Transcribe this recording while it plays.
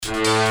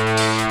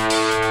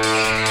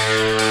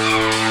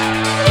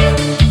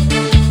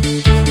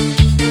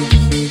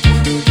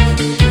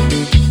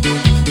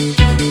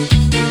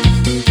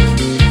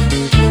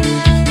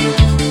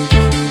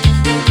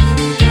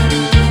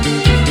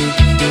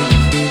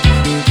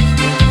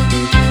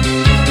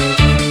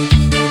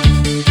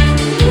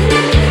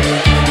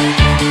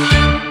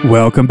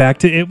Welcome back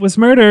to It Was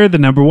Murder, the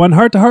number one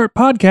heart-to-heart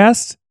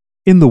podcast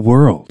in the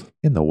world.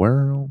 In the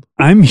world.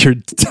 I'm your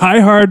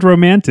diehard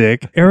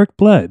romantic, Eric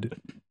Blood.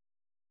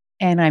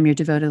 And I'm your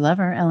devoted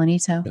lover, Ellen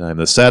Ito. And I'm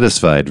the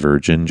satisfied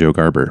virgin, Joe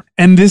Garber.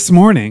 And this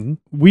morning,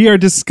 we are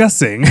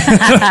discussing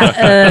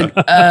Ugh.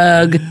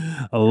 a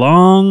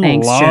long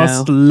Thanks,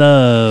 lost Joe.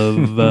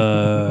 love.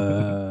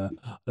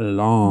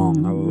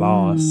 Long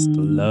lost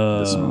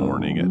love. This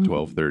morning at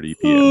 12:30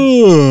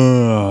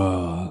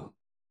 p.m.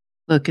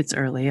 Look, it's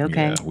early,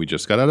 okay? Yeah, we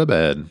just got out of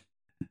bed.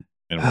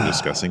 And we're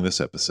discussing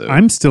this episode.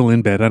 I'm still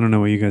in bed. I don't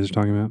know what you guys are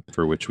talking about.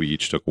 For which we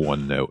each took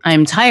one note.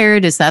 I'm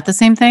tired. Is that the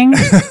same thing?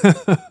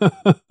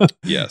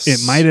 Yes.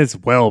 It might as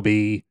well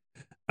be.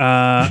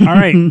 All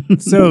right.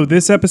 So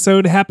this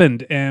episode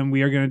happened and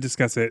we are going to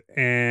discuss it.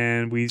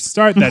 And we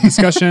start that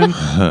discussion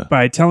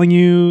by telling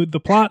you the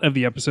plot of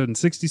the episode in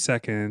 60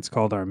 seconds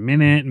called our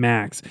Minute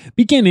Max,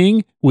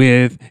 beginning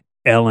with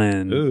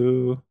Ellen.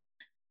 Ooh.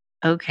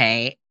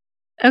 Okay.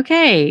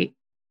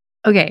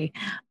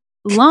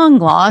 Long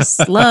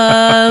lost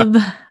love.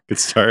 Good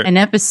start. An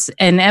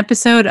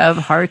episode of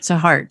Heart to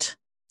Heart.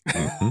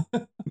 Mhm.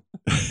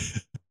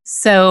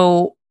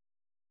 So,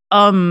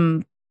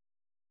 the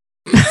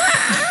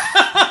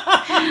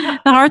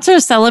Hearts are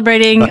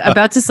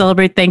about to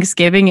celebrate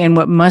Thanksgiving in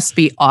what must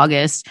be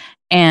August.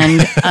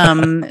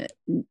 And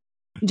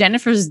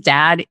Jennifer's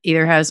dad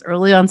either has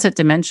early onset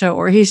dementia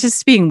or he's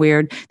just being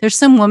weird. There's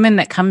some woman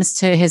that comes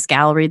to his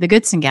gallery, the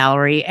Goodson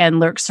Gallery, and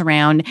lurks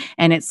around.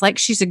 And it's like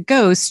she's a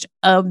ghost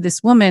of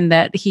this woman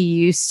that he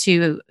used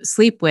to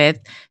sleep with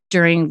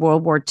during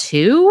World War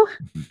II,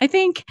 I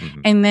think.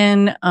 Mhm. And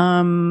then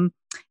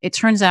it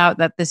turns out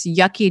that this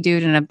yucky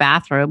dude in a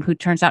bathrobe who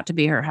turns out to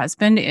be her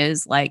husband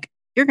is like,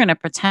 you're going to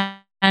pretend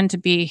to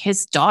be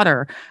his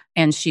daughter.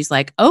 And she's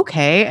like,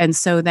 okay. And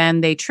so then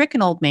they trick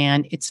an old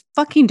man. It's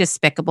fucking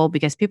despicable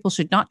because people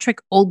should not trick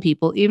old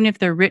people, even if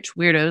they're rich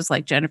weirdos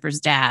like Jennifer's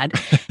dad.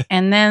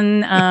 And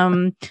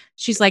then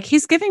she's like,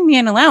 he's giving me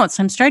an allowance.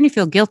 I'm starting to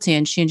feel guilty.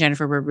 And she and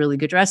Jennifer wear really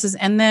good dresses.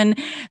 And then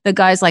the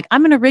guy's like, I'm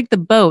going to rig the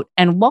boat.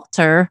 And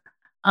Walter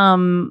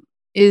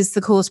is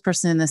the coolest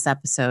person in this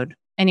episode.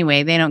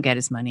 Anyway, they don't get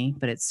his money,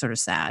 but it's sort of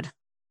sad.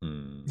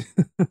 Mm.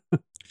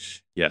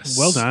 Yes.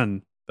 Well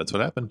done. That's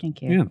what happened.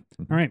 Thank you. Yeah.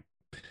 All right.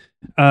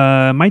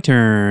 My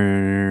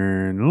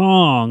turn.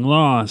 Long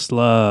lost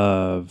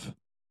love.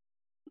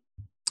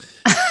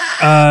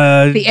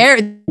 The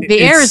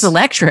air is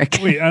electric.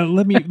 Wait,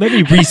 let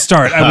me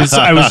restart.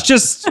 I was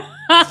just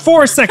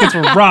 4 seconds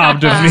were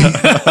robbed of me.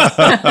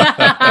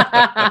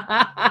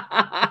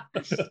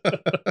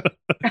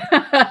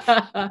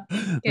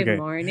 Good Okay.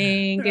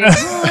 morning. Good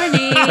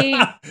morning.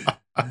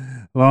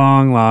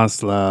 Long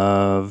lost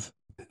love.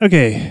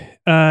 Okay.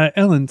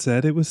 Ellen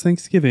said it was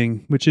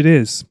Thanksgiving, which it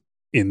is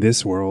in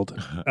this world.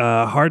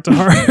 Heart to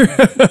heart.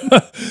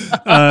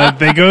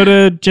 They go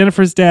to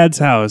Jennifer's dad's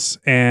house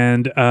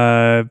and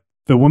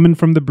the woman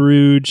from the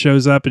Brood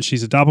shows up and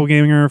she's a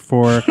doppelganger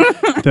for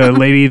the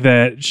lady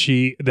that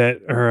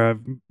her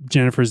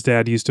Jennifer's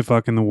dad used to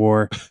fuck in the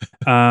war.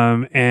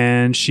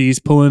 And she's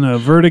pulling a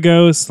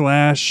vertigo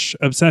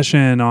 /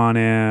 obsession on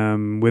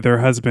him with her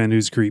husband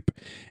who's creep.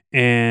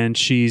 And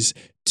she's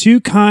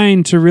too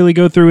kind to really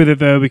go through with it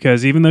though,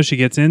 because even though she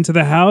gets into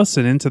the house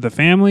and into the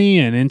family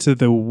and into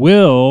the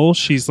will,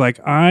 she's like,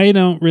 I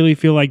don't really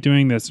feel like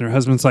doing this. And her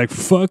husband's like,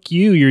 fuck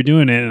you, you're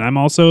doing it. And I'm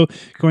also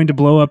going to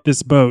blow up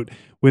this boat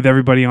with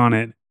everybody on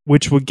it,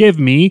 which will give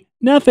me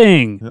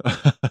nothing.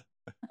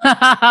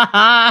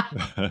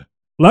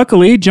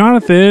 Luckily,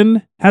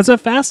 Jonathan has a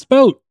fast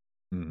boat.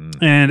 Mhm.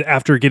 And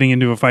after getting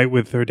into a fight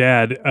with her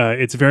dad,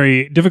 it's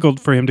very difficult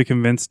for him to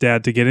convince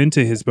dad to get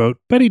into his boat,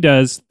 but he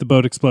does. The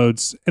boat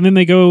explodes, and then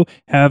they go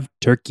have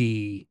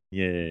turkey.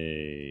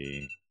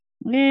 Yay.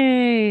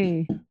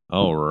 Yay.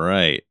 All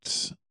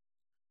right.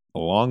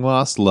 Long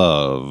lost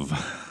love.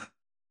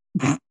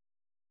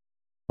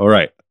 All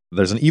right.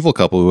 There's an evil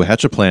couple who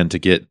hatch a plan to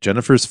get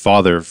Jennifer's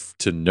father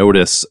to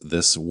notice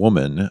this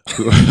woman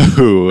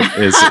who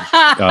is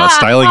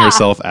styling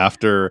herself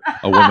after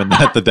a woman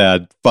that the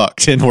dad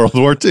fucked in World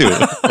War II,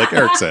 like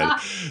Eric said.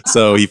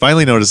 So he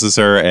finally notices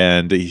her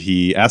and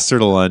he asks her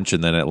to lunch.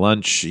 And then at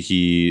lunch,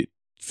 he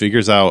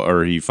finds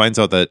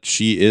out that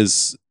she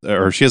has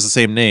the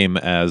same name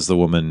as the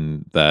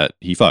woman that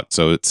he fucked.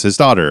 So it's his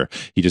daughter.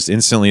 He just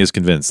instantly is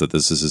convinced that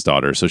this is his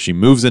daughter. So she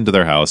moves into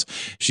their house.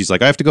 She's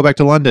like, I have to go back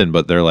to London,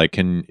 but they're like,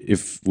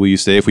 will you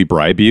stay if we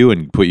bribe you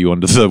and put you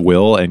under the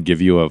will and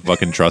give you a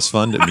fucking trust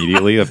fund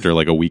immediately after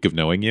like a week of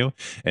knowing you?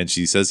 And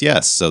she says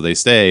yes. So they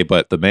stay,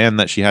 but the man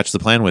that she hatched the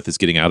plan with is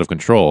getting out of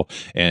control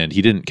and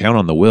he didn't count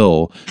on the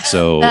will.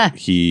 So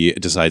he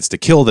decides to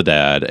kill the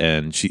dad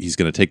and he's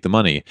going to take the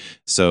money.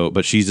 So,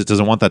 but she just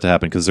doesn't want that to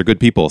happen because they're good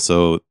people.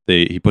 So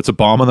he puts a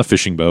bomb on the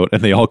fishing boat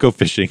and they all go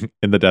fishing.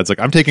 And the dad's like,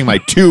 I'm taking my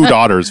 2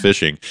 daughters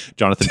fishing.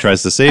 Jonathan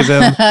tries to save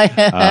him,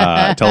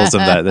 tells him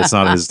that that's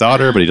not his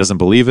daughter, but he doesn't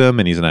believe him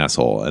and he's an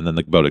asshole. And then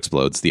the boat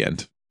explodes. The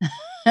end.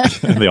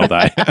 And they all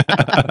die.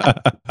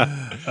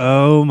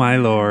 Oh, my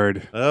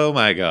Lord. Oh,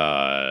 my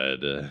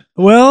God.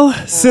 Well,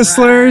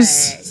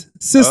 Sislers,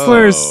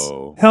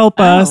 Oh. Help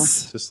Oh.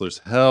 us. Sisslers,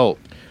 help.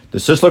 The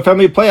Sisler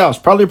Family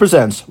Playoffs proudly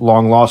presents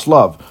Long Lost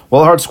Love.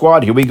 Well, Heart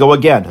Squad, here we go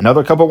again.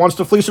 Another couple wants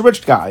to fleece a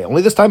rich guy.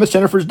 Only this time it's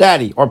Jennifer's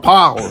daddy, or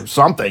pa, or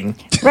something.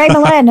 Ray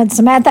Milland and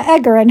Samantha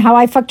Egger and How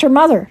I Fucked Her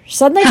Mother.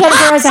 Suddenly Jennifer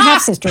has a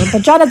half-sister,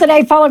 but Jonathan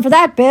ain't falling for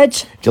that,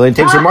 bitch. Jillian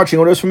takes her marching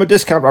orders from a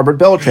discount Robert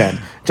Beltran.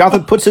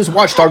 Jonathan puts his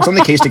watchdogs on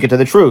the case to get to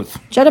the truth.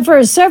 Jennifer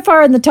is so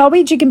far in the tall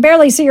weeds you can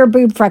barely see her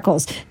boob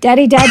freckles.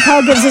 Daddy Dad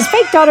Paul gives his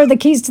fake daughter the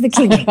keys to the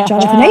kingdom.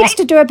 Jonathan hates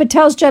to do it, but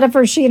tells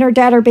Jennifer she and her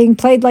dad are being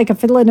played like a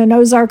fiddle in an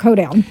Ozark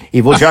hoedown.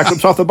 Evil Jack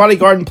rips off the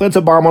bodyguard and plants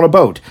a bomb on a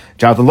boat.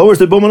 Jonathan lowers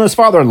the boom on his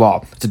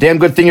father-in-law. It's a damn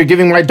good thing you're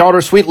giving my daughter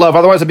sweet love,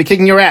 otherwise I'd be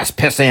kicking your ass,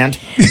 pissant.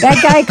 Bad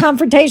guy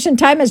confrontation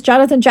time as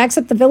Jonathan jacks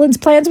up the villain's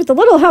plans with a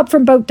little help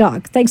from Boat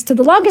Dog. Thanks to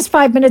the longest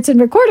 5 minutes in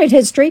recorded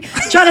history,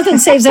 Jonathan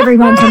saves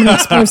everyone from an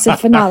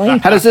explosive finale.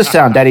 How does this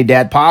sound, Daddy,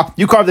 Dad, Pa?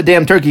 You carve the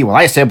damn turkey while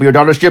I sample your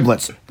daughter's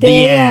giblets.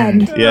 The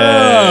end.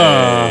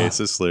 Yay,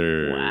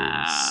 Sisslers.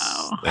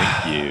 Wow.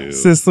 Thank you.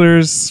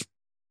 Sisslers,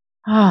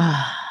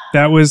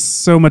 that was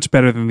so much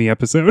better than the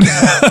episode.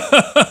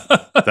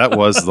 That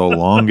was the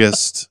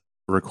longest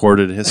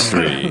recorded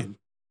history.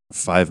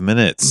 5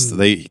 minutes.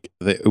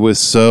 It was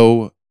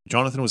so.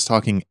 Jonathan was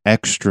talking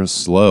extra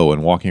slow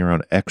and walking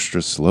around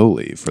extra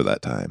slowly for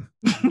that time.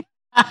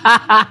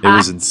 It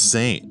was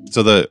insane.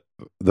 So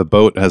the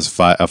boat has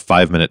a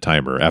 5 minute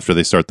timer. After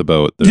they start the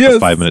boat, the Yes.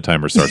 5 minute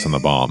timer starts on the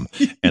bomb.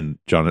 And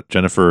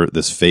Jennifer,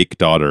 this fake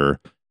daughter,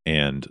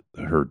 and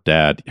her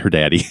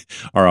daddy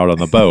are out on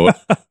the boat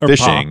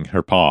fishing,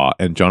 her pa,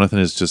 and Jonathan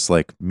is just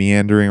like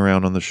meandering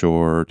around on the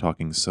shore,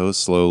 talking so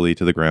slowly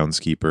to the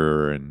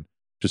groundskeeper and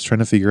just trying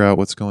to figure out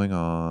what's going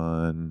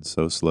on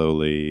so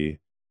slowly.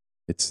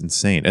 It's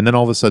insane. And then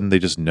all of a sudden they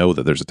just know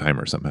that there's a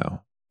timer somehow.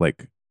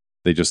 Like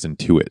they just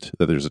intuit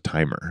that there's a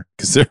timer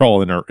because they're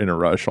all in a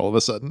rush all of a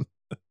sudden.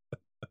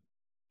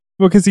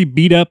 Well, because he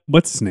beat up,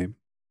 what's his name?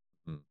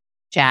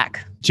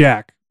 Jack.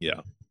 Jack. Yeah.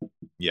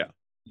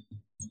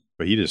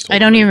 But he just I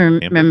told don't him even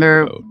to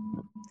remember. camp the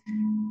boat.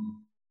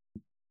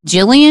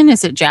 Jillian?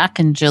 Is it Jack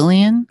and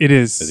Jillian? It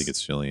is. I think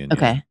it's Jillian. yeah.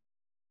 Okay.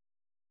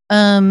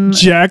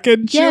 Jack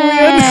and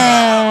Jillian.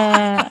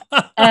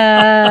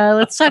 Yeah.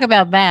 Let's talk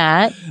about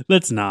that.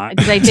 Let's not.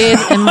 Because I did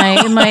in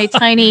my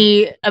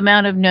tiny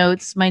amount of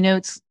notes, my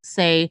notes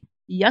say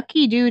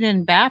yucky dude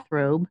in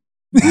bathrobe,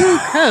 blue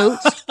coat,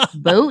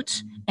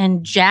 boat,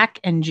 and Jack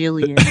and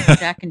Jillian.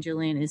 Jack and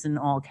Jillian is in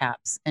all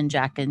caps, and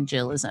Jack and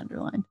Jill is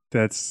underlined.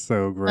 That's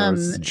so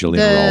gross.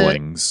 Jillian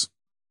Rawlings.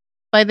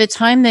 By the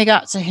time they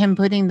got to him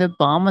putting the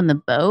bomb on the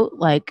boat,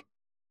 like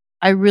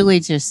I really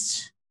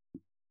just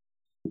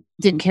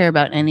didn't care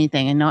about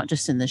anything, and not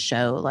just in the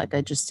show. Like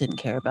I just didn't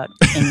care about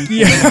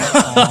anything.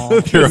 at all.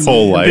 Your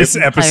whole life. This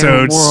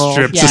episode world.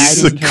 stripped Yeah, I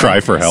us, didn't care. Cry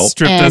for help.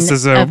 stripped And us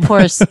as a. of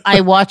course,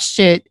 I watched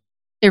it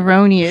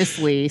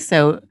erroneously.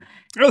 So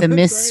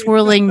the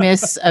swirling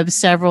mists of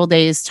several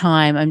days'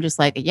 time, I'm just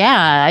like,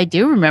 yeah, I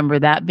do remember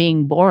that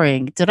being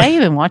boring. Did I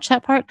even watch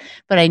that part?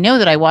 But I know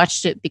that I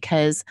watched it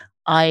because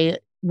I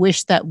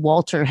wish that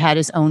Walter had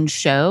his own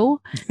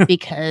show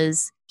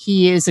because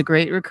he is a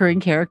great recurring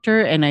character.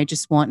 And I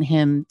just want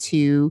him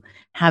to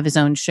have his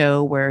own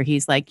show where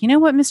he's like, you know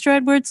what, Mr.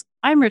 Edwards,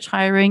 I'm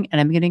retiring and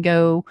I'm going to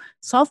go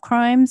solve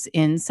crimes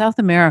in South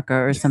America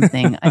or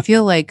something. I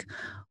feel like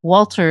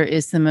Walter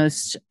is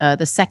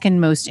the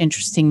second most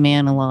interesting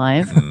man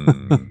alive,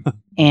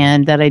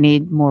 and that I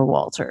need more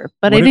Walter.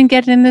 But I didn't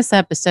get it in this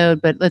episode.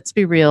 But let's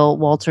be real,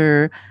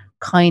 Walter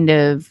kind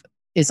of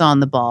is on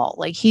the ball.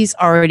 Like he's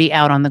already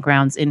out on the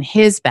grounds in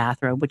his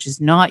bathrobe, which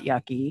is not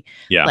yucky.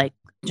 Yeah. Like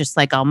just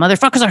like, oh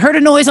motherfuckers, I heard a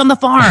noise on the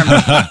farm.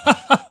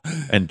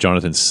 And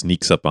Jonathan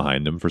sneaks up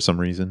behind him for some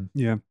reason.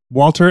 Yeah.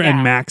 Walter and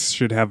Yeah. Max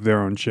should have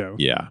their own show.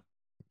 Yeah.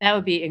 That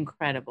would be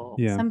incredible.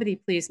 Yeah. Somebody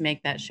please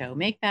make that show.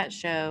 Make that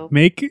show.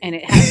 Make And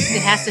it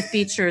has to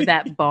feature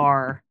that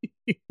bar.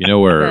 You know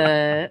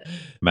where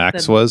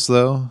Max the- was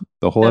though?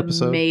 The whole The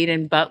episode? maid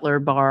and butler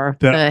bar.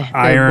 the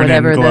iron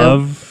whatever and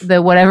glove.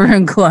 The whatever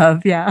and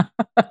glove. Yeah.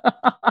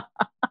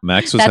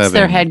 Max was That's having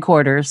their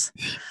headquarters.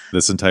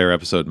 this entire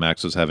episode.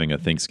 Max was having a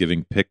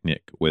Thanksgiving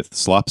picnic with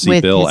Slopsy,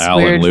 With Bill, his Al,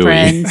 and weird Louie.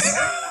 friends.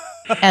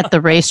 At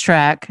the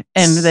racetrack,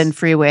 and then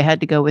Freeway had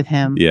to go with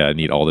him. Yeah, and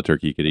eat all the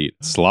turkey he could eat.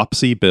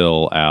 Slopsy,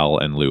 Bill, Al,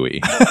 and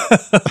Louie.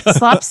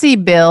 Slopsy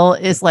Bill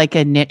is like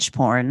a niche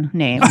porn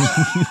name.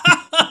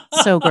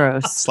 So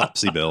gross.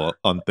 Slopsy Bill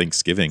on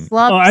Thanksgiving.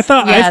 Slops, Oh, I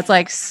thought- yeah, I- it's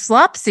like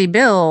Slopsy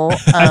Bill.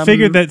 I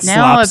figured that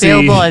now Slopsy-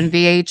 available on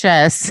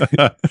VHS.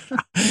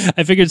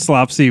 I figured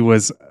Slopsy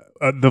was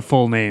the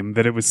full name,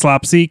 that it was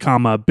Slopsy,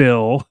 comma,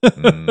 Bill.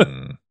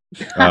 Mm.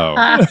 Oh,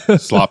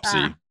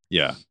 Slopsy.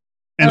 Yeah.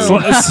 And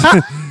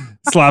Oh.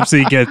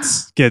 Slopsy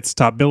gets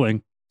top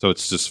billing. So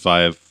it's just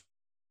 5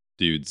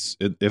 dudes.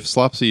 If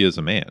Slopsy is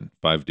a man,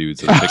 5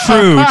 dudes at a picnic.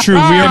 True.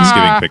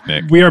 Thanksgiving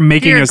picnic. We are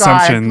making Dear God,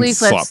 assumptions.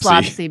 please let Slopsy.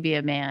 Slopsy be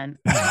a man.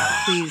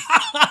 Please.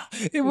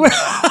 It was-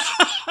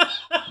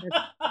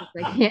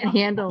 I can't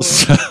handle it.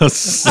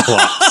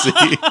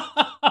 Slopsy.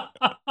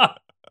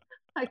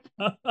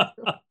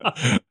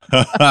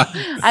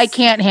 I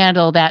can't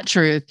handle that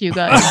truth, you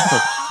guys.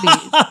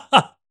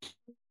 Please.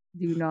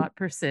 do not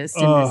persist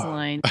in this Oh.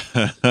 line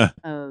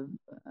of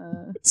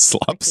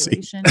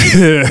Slopsy.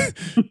 speculation.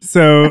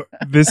 So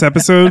this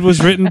episode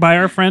was written by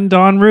our friend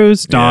Dawn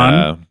Roos.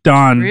 Yeah.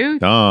 Dawn, Rude.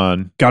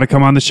 Don, got to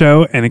come on the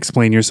show and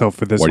explain yourself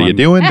for this what one. are you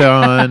doing,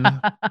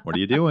 Don? What are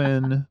you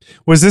doing?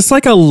 Was this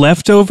like a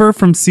leftover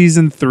from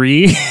season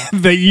 3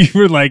 that you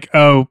were like,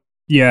 oh,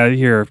 yeah,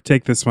 here,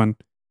 take this one?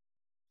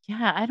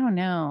 Yeah, I don't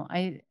know.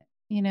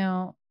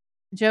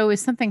 Joe,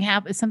 is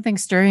something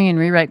stirring in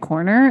Rewrite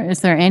Corner? Is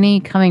there any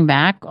coming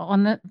back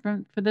on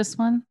for this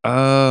one?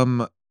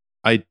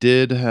 I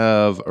did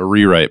have a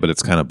rewrite, but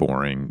it's kind of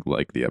boring,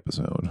 like the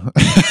episode.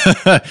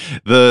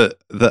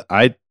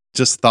 I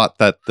just thought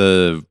that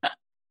the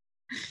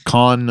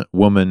con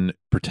woman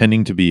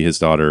pretending to be his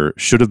daughter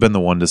should have been the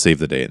one to save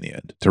the day in the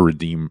end, to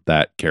redeem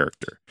that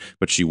character.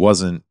 But she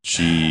wasn't.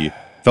 She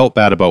felt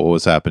bad about what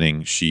was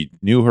happening. She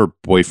knew her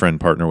boyfriend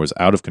partner was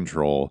out of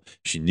control.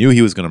 She knew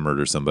he was going to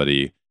murder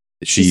somebody.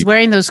 She's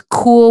wearing those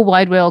cool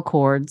wide whale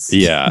cords.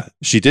 Yeah,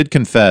 she did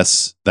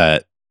confess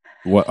that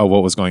what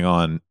was going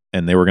on,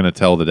 and they were going to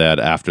tell the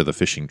dad after the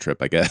fishing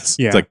trip, I guess.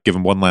 Yeah. It's like give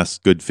him one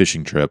last good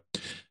fishing trip.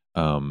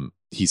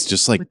 He's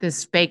just like with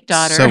this fake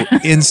daughter. so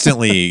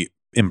instantly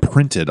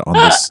imprinted on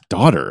this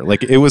daughter.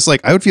 Like it was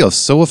like I would feel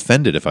so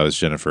offended if I was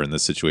Jennifer in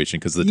this situation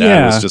because the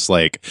dad was just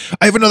like,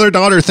 "I have another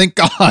daughter, thank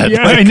God."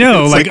 Yeah, Like, I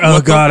know. it's Like, oh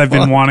what the God, I've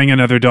been fuck? wanting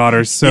another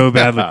daughter so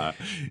badly. Yeah.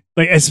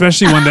 Like,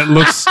 especially one that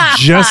looks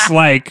just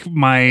like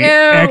my Ew,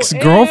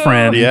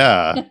 ex-girlfriend.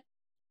 Yeah.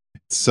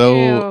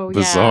 So Ew,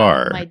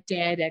 bizarre. Yeah, my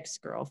dead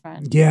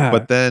ex-girlfriend. Yeah.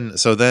 But then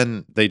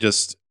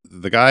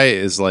the guy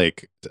is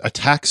like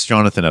attacks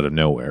Jonathan out of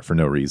nowhere for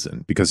no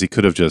reason because he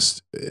could have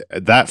just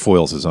that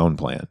foils his own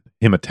plan.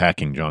 Him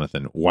attacking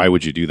Jonathan. Why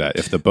would you do that?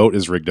 If the boat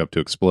is rigged up to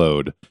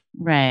explode,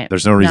 Right.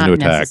 there's no reason Not to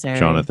attack necessary.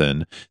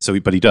 Jonathan.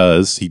 But he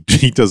does. He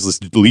does this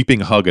leaping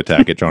hug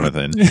attack at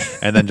Jonathan,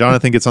 and then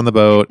Jonathan gets on the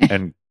boat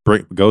and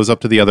goes up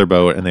to the other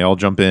boat, and they all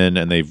jump in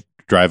and they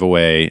drive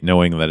away,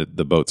 knowing that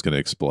the boat's going to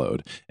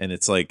explode. And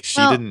it's like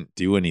she didn't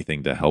do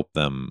anything to help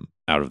them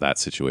out of that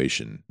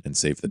situation and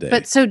save the day.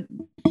 But so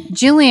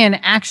Jillian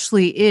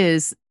actually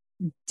is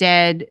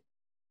dead,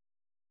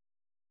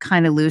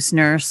 kind of loose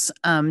nurse,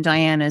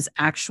 Diana's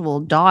actual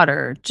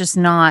daughter, just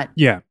not,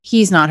 yeah.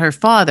 he's not her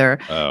father.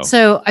 Oh.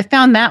 So I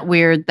found that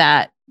weird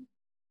that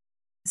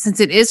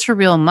since it is her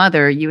real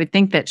mother, you would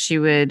think that she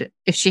would,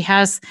 if she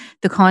has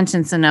the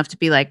conscience enough to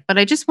be like, but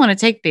I just want to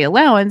take the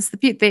allowance.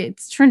 It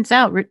turns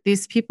out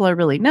these people are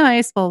really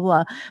nice, blah,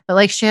 blah, blah. But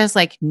like she has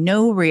like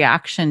no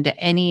reaction to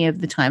any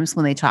of the times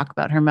when they talk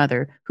about her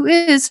mother, who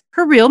is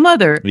her real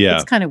mother. Yeah.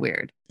 It's kind of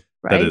weird,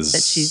 right?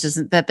 That she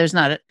doesn't, that there's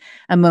not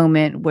a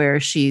moment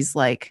where she's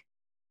like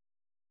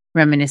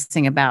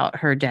reminiscing about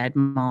her dead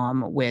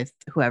mom with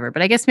whoever.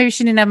 But I guess maybe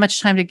she didn't have much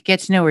time to get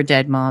to know her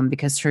dead mom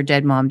because her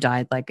dead mom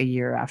died like a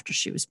year after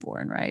she was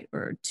born, right?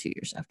 Or 2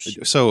 years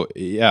after. So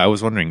yeah, I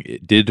was wondering,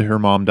 did her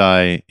mom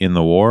die in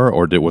the war,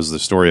 or was the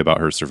story about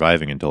her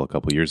surviving until a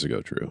couple years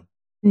ago true?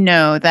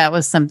 No, that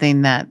was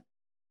something that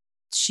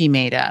she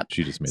made up.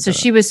 She just made. So that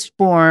she was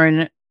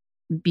born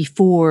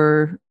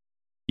before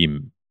up.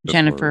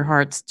 Jennifer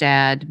Hart's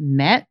dad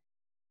met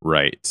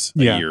Right.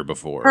 Yeah. A year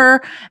before.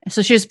 her.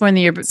 So she was born in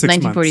the year 6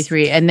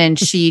 1943, and then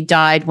she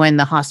died when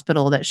the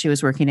hospital that she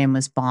was working in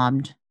was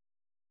bombed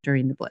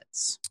during the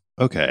Blitz.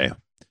 Okay.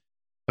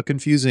 A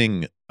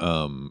confusing,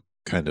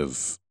 kind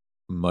of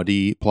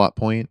muddy plot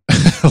point.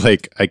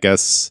 Like, I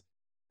guess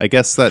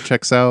that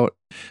checks out.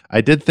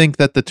 I did think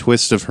that the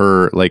twist of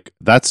her, like,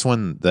 that's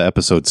when the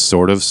episode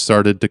sort of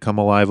started to come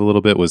alive a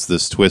little bit, was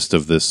this twist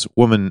of this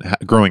woman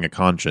growing a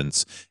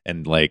conscience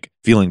and, like,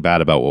 feeling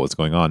bad about what was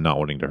going on, not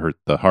wanting to hurt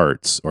the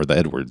Harts or the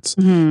Edwards.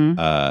 Mm-hmm.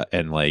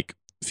 And, like,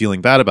 feeling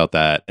bad about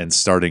that and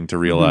starting to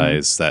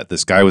realize that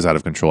this guy was out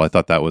of control. I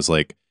thought that was,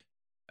 like,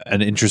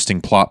 an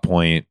interesting plot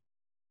point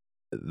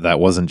that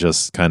wasn't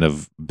just kind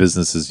of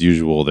business as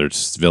usual. They're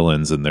just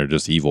villains and they're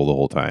just evil the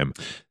whole time.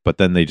 But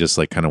then they just,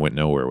 like, kind of went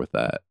nowhere with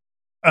that.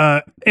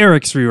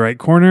 Eric's Rewrite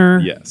Corner.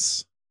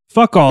 Yes.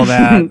 Fuck all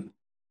that.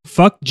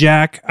 Fuck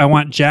Jack. I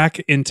want Jack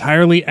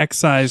entirely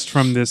excised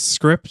from this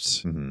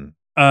script. Hmm.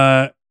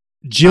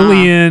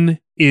 Jillian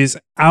is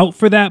out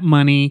for that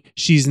money.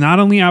 She's not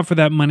only out for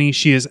that money,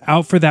 she is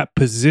out for that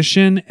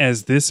position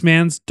as this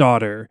man's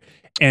daughter.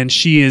 And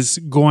she is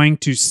going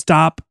to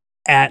stop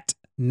at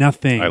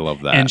nothing. I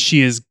love that. And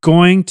she is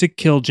going to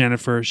kill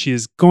Jennifer. She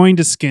is going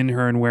to skin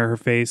her and wear her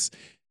face.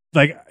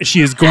 Like,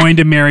 she is going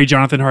to marry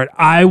Jonathan Hart.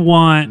 I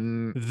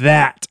want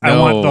that. I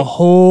want No. the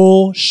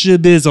whole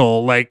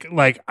shibizzle. Like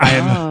I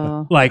am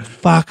Oh. like,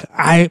 fuck,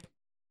 I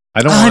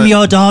don't I'm want,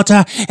 your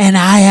daughter, and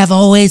I have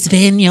always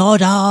been your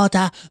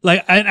daughter.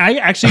 Like, I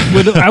actually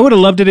would, I would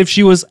have loved it if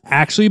she was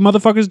actually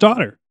motherfucker's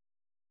daughter.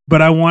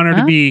 But I want her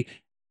to Huh? be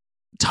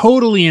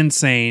totally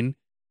insane,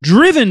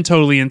 driven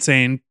totally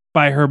insane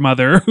by her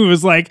mother, who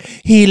was like,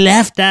 he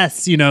left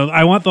us. You know,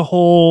 I want the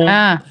whole,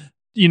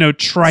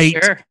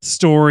 trite Sure.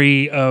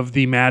 story of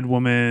the mad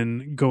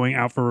woman going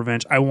out for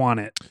revenge. I want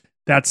it.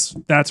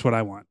 That's what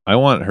I want. I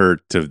want her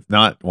to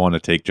not want to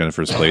take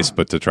Jennifer's place,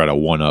 but to try to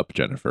one up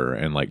Jennifer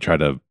and like try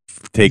to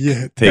take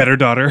Better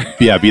daughter.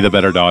 Yeah, be the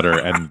better daughter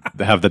and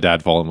have the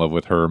dad fall in love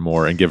with her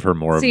more and give her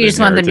more. So of you the just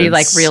want them to be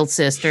like inheritance. real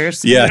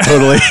sisters. Yeah,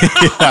 totally.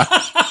 Yeah.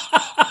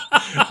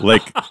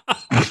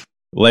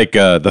 Like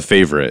The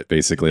Favorite,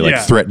 basically, like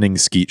Yeah. threatening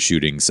skeet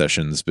shooting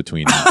sessions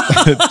between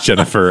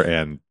Jennifer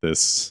and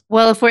this.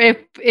 Well,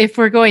 if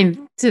we're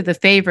going to The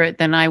Favorite,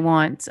 then I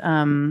want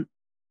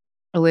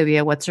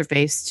Olivia, what's her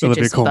face, to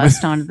Olivia just Colman.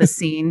 bust onto the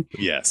scene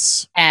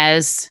Yes,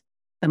 as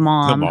the the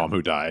mom. mom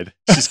who died.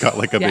 She's got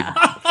like a Yeah.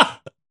 big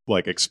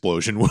like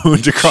explosion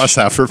wound across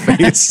half her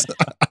face.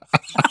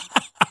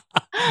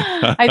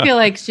 I feel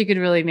like she could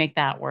really make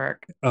that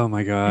work. Oh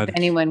my If god.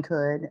 anyone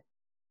could,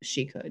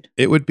 she could.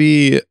 It would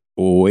be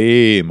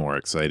way more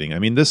exciting. I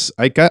mean,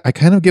 I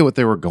kind of get what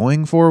they were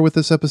going for with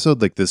this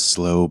episode, like this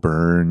slow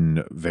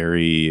burn,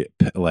 very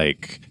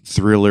like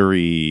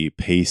thrillery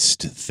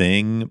paced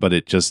thing, but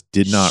it just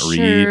did not read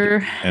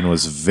Sure. and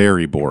was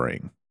very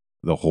boring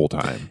the whole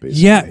time. Basically.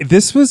 Yeah,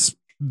 this was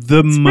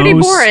the pretty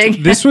most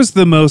boring. this was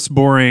the most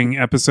boring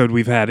episode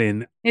we've had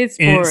It's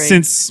boring.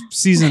 since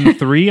season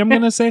 3, I'm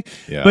going to say.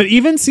 Yeah. But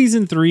even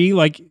season 3,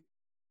 like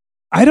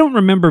I don't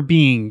remember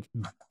being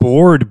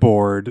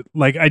bored.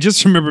 Like I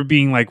just remember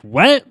being like,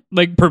 what?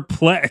 Like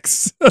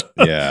perplexed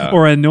yeah.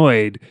 or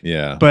annoyed.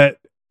 Yeah. But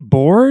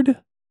bored?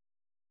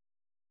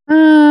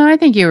 I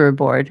think you were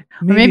bored.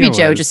 Or maybe I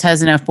Joe was. just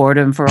has enough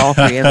boredom for all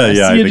three of us.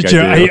 Yeah, I Yeah, think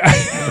Joe,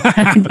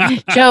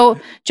 I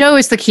do. Joe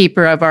is the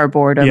keeper of our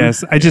boredom.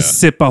 yes, I just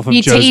sip off of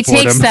he, Joe's he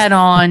boredom. takes that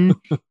on.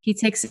 He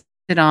takes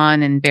it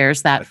on and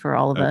bears that for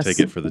all of I us. take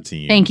it for the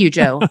team. Thank you,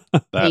 Joe.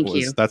 Thank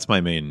you. That's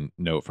my main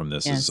note from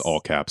this Yes. is all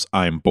caps.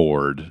 I'm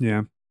bored.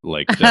 Yeah.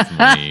 Like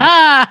definitely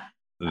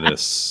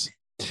this.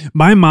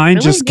 My mind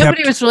Really? just kept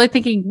Nobody was really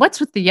thinking,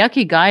 what's with the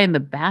yucky guy in the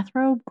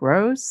bathrobe?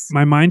 Gross.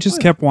 my mind just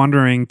kept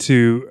wandering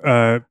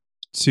to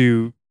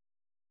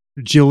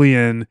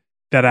Jillian,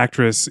 that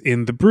actress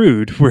in The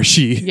Brood, where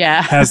she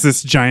Yeah. has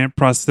this giant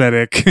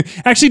prosthetic.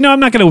 Actually, no, I'm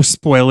not going to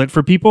spoil it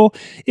for people.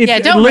 If Yeah,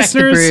 don't wreck the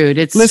Brood.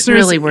 It's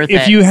really worth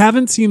if it. you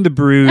haven't seen The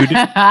Brood,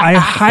 I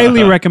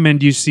highly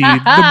recommend you see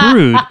The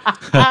Brood.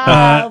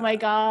 Oh my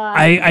god.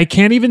 I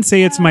can't even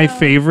say it's my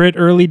favorite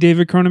early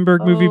David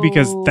Cronenberg movie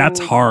because that's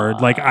hard.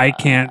 Like I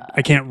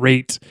can't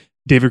rate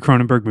David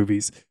Cronenberg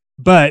movies,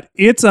 but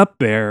it's up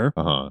there.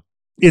 Uh-huh.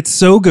 It's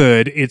so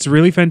good. It's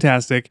really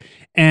fantastic.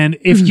 And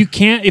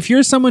if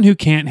you're someone who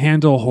can't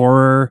handle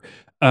horror,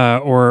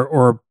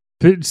 or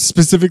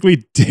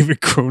specifically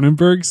David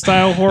Cronenberg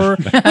style horror,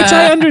 which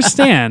I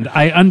understand.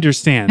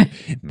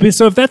 But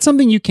so if that's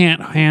something you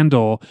can't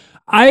handle,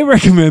 I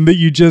recommend that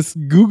you just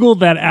Google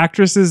that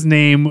actress's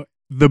name,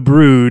 The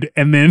Brood,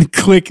 and then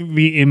click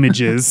the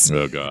images.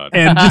 Oh God.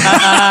 And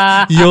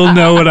you'll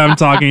know what I'm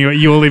talking about.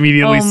 You'll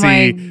immediately Oh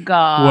my see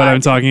god. what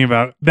I'm talking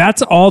about.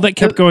 That's all that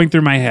kept going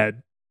through my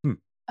head.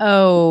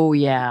 Oh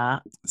yeah.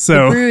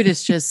 So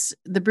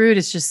The Brood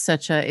is just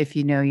such a if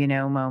you know you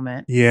know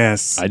moment.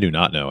 yes, I do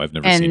not know. I've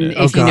never And seen it.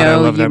 if you God, I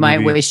know, love you that might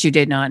movie. wish you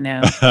did not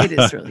know. It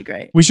is really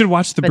great. we should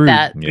watch The But Brood.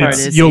 that Yeah. part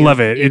It's- is You'll ew, love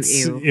it. ew,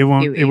 It's ew, it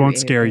won't ew, it won't ew,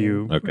 scare ew,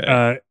 you. ew.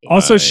 Okay.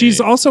 Also, she's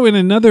I- also in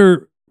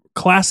another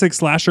classic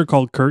slasher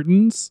called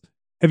Curtains.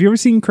 Have you ever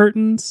seen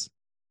Curtains?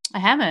 I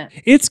haven't.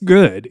 It's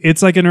good.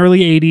 It's like an early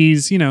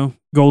 80s,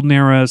 golden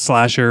era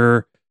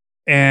slasher,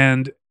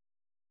 and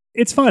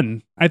it's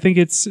fun. I think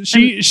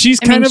she's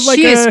kind of like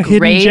she is a hidden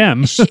great.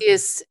 gem.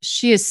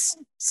 She is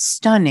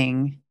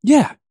stunning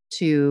Yeah.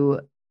 to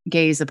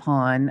gaze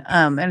upon.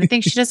 And I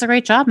think she does a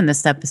great job in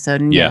this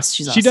episode. And Yeah. yes,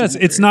 she's She awesome does.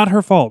 in It's Brood. not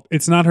her fault.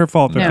 It's not her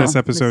fault that No, this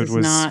episode is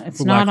was not.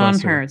 It's not on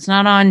lackluster. her. It's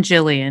not on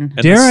Jillian. And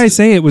Dare this- I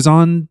say it was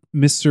on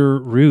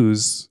Mr.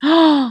 Ruse?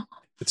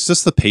 It's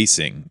just the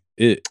pacing.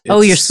 Your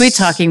It's- sweet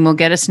talking will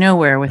get us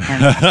nowhere with him.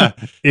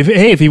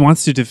 If he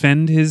wants to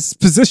defend his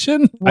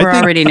position, We're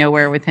think- already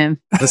nowhere with him.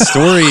 the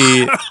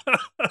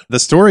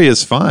story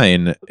is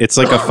fine. It's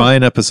like a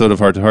fine episode of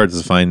Heart to Heart.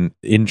 It's a fine,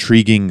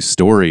 intriguing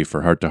story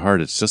for Heart to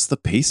Heart. It's just the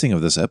pacing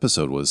of this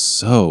episode was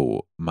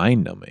so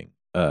mind numbing.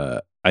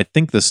 I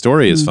think the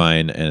story is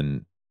fine,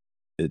 and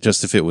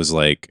just if it was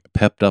like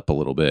pepped up a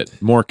little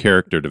bit, more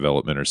character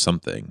development or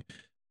something,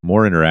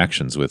 more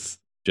interactions with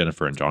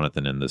Jennifer and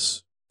Jonathan and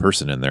this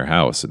person in their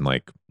house, and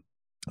like,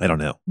 I don't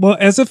know. well,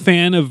 as a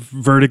fan of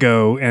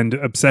Vertigo and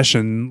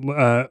Obsession,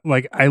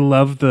 like I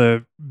love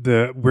the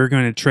we're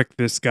going to trick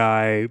this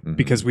guy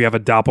because we have a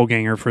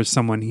doppelganger for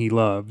someone he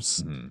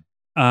loves.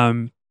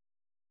 Mhm.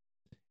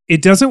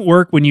 It doesn't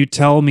work when you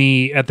tell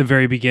me at the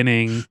very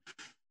beginning,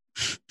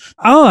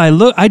 "Oh,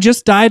 I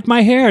just dyed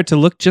my hair to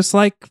look just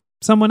like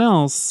someone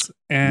else,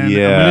 and I'm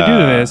going to do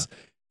Yeah. this."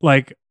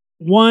 Like,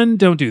 one,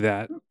 don't do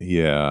that.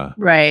 Yeah.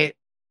 Right.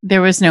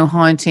 There was no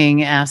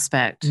haunting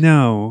aspect.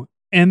 No,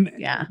 and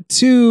Yeah.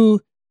 two,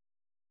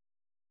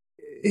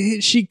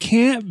 she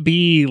can't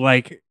be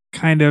like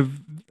kind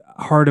of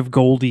Heart of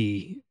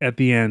Goldie at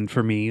the end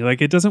for me.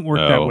 Like, it doesn't work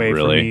that Oh, way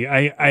really? for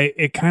me.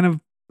 It kind of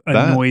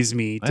That- annoys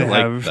me to I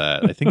like have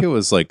that. I think it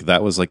was like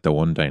that was like the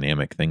one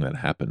dynamic thing that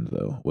happened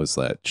though, was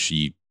that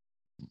she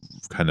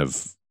kind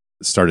of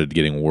started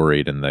getting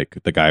worried and like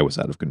the guy was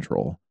out of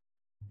control.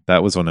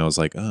 That was when I was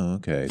like, oh,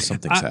 okay,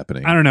 something's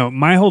happening. I don't know.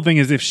 My whole thing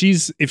is if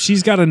she's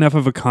got enough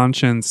of a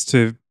conscience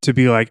to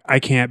be like, I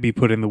can't be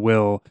put in the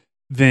will,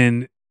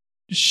 then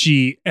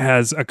she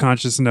has a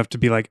conscience enough to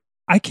be like,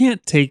 I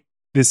can't take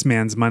this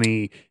man's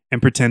money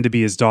and pretend to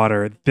be his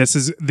daughter. This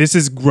is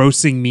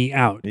grossing me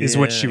out, is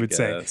what she would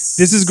say. This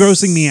is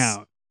grossing me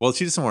out. Well,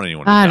 she doesn't want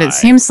anyone God, to die. it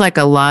seems like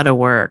a lot of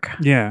work.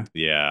 Yeah.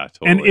 Yeah,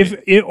 totally.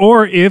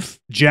 And if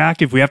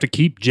Jack, if we have to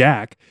keep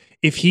Jack,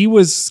 if he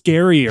was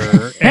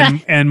scarier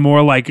and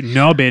more like,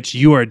 no, bitch,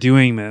 you are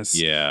doing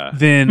this. Yeah.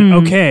 Then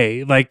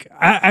okay, like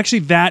actually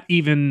that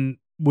even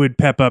would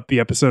pep up the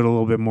episode a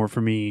little bit more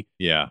for me.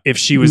 Yeah. If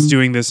she was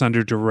doing this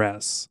under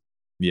duress.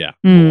 Yeah.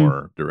 Mm.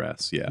 More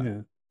duress.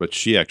 Yeah. But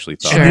she actually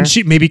thought. And then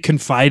she maybe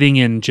confiding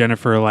in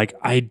Jennifer, like,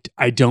 I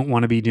don't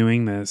want to be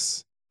doing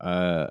this.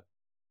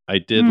 I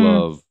did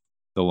love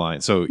the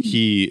line. So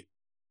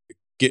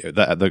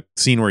the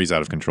scene where he's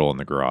out of control in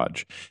the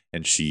garage,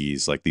 and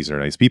she's like, "These are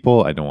nice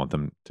people. I don't want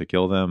them to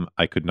kill them.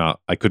 I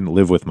couldn't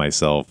live with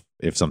myself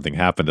if something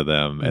happened to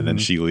them." And then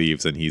she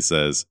leaves, and he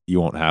says, "You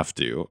won't have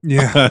to."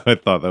 Yeah, I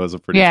thought that was a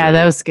pretty.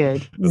 That was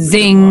good. was a good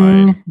Zing,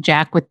 line.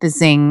 Jack with the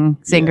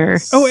zinger.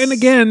 Yes. Oh, and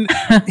again,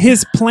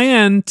 his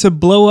plan to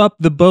blow up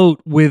the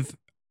boat with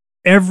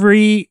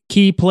every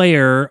key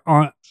player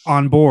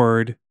on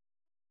board.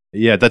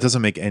 Yeah, that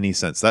doesn't make any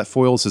sense. That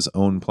foils his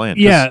own plan.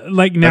 'Cause Yeah,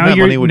 like now that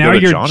money would go to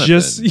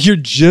Jonathan. you're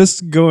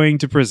just going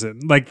to prison.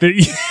 Like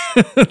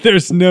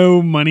there's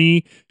no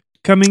money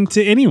coming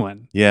to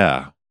anyone.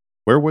 Yeah.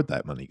 Where would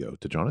that money go?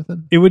 To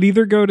Jonathan? It would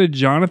either go to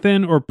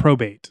Jonathan or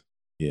probate.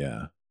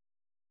 Yeah.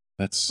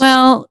 That's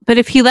Well, but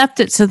if he left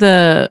it to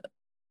the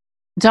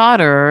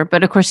daughter,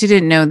 but of course he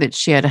didn't know that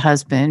she had a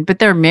husband, but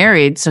they're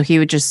married, so he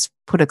would just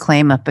put a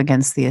claim up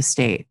against the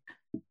estate.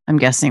 I'm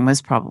guessing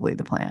was probably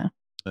the plan.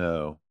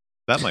 oh,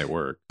 that might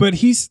work. But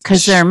he's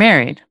Because they're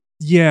married.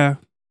 yeah.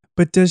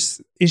 But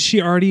is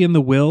she already in the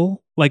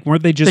will? Like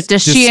weren't they just But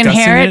does she discussing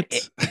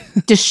inherit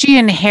it? Does she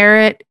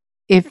inherit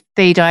if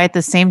they die at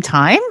the same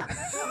time?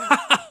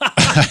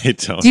 I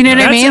don't. Do you know what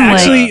I That's mean?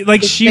 actually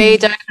like if she they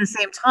die at the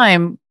same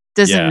time,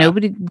 Yeah.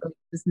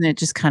 isn't it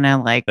just kind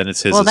of like, Then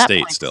it's his well, that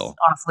estate point's still.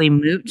 awfully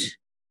moot.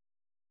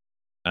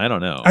 I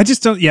don't know. I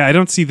just don't I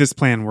don't see this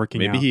plan working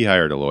Maybe out. he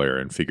hired a lawyer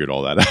and figured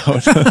all that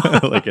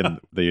out. Like, and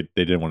they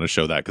didn't want to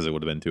show that because it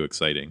would have been too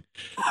exciting.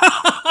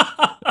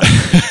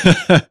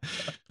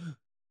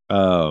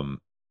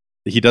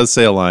 He does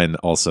say a line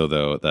also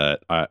though that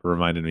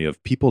reminded me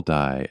of "People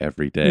die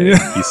every day."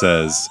 He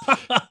says,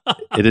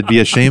 "It'd be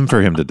a shame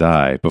for him to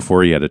die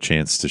before he had a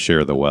chance to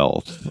share the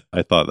wealth."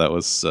 I thought that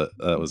was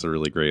a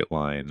really great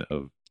line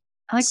of.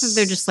 I like that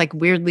they're just like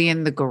weirdly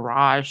in the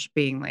garage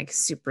being like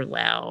super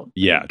loud.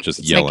 Yeah, just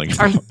It's yelling.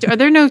 like, are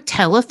there no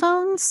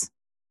telephones?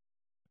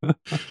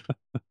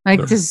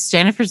 Like, does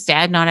Jennifer's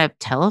dad not have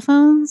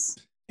telephones?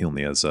 He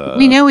only has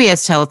We know he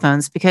has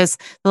telephones because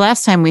the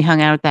last time we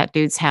hung out at that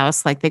dude's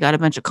house, like they got a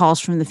bunch of calls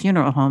from the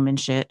funeral home and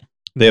shit.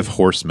 They have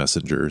horse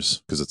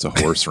messengers because it's a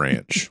horse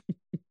ranch.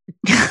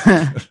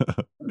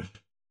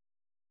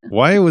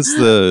 Why was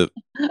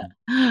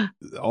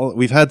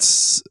we've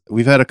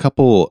had a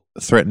couple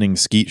threatening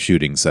skeet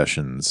shooting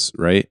sessions,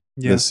 right?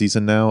 Yeah. This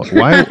season now.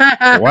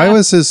 Why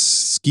was his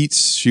skeet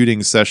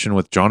shooting session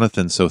with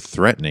Jonathan so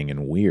threatening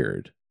and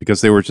weird?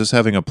 Because they were just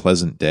having a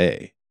pleasant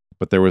day,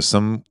 but there was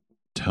some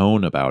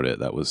tone about it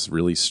that was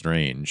really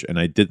strange, and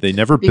they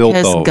never built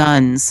because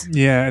guns.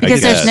 Yeah. Because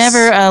guess. there's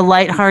never a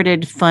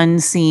lighthearted, fun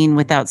scene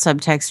without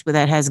subtext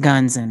that has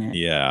guns in it.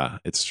 Yeah,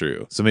 it's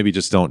true. So maybe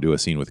just don't do a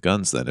scene with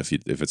guns then if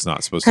it's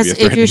not supposed to be a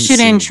Because if you're threatening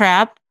shooting scene.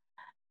 trap,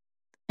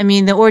 I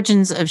mean, the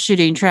origins of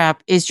shooting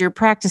trap is you're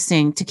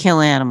practicing to kill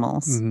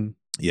animals. Mhm.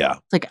 Yeah,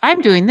 It's like,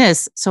 I'm doing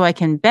this so I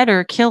can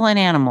better kill an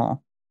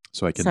animal.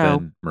 so I can So-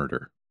 then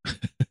murder.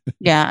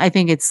 Yeah, I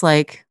think it's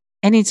like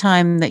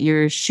anytime that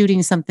you're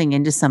shooting something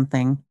into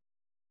something,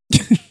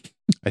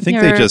 I think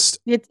they just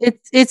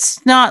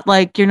it's not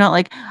like you're not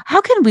like, how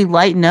can we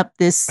lighten up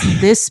this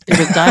bit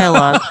of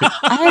dialogue?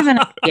 I have an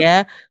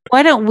idea.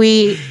 Why don't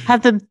we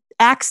have the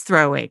axe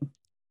throwing?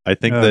 I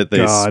think Oh, that they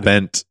God.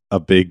 spent a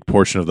big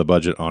portion of the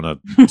budget on a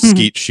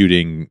skeet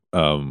shooting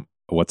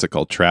what's it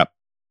called, trap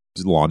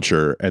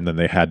launcher, and then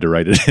they had to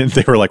write it in.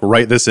 They were like,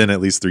 write this in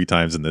at least 3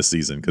 times in this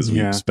season because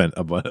Yeah. we spent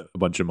a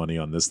bunch of money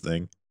on this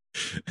thing.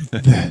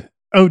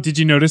 Oh, did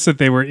you notice that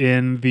they were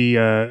in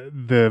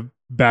the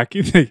back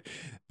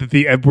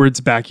the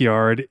Edwards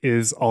backyard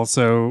is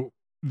also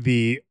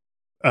the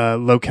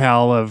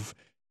locale of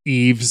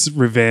Eve's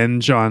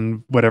revenge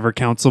on whatever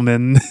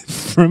councilman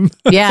from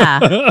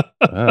Yeah.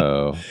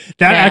 Oh,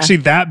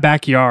 that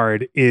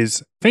backyard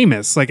is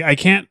famous. Like I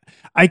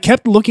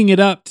kept looking it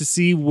up to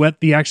see what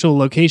the actual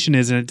location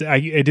is, and I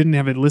didn't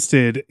have it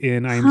listed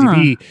in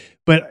IMDb.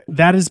 But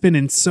that has been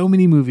in so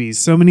many movies,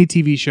 so many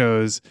TV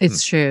shows.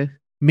 It's true.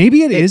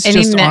 Maybe it is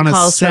Anything just that on a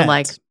calls set. for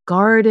like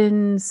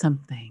garden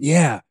something.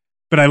 Yeah.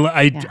 But I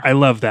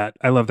love that.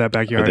 I love that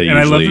backyard. they And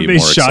I love that usually they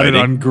more shot it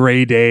exciting? on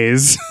gray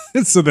days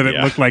so that it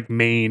Yeah. looked like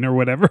Maine or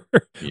whatever.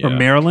 Yeah. Or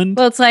Maryland.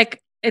 Well, it's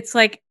like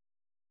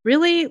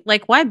really,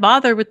 like, why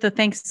bother with the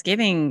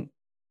Thanksgiving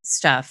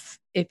stuff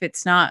if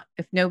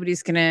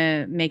nobody's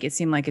gonna make it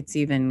seem like it's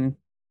even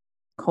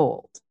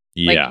cold?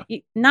 Yeah.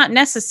 Like, not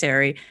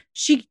necessary.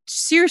 She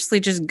seriously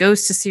just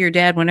goes to see her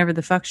dad whenever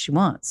the fuck she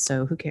wants.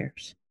 So who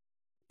cares?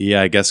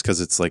 Yeah, I guess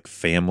because it's like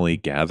family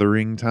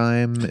gathering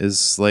time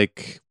is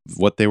like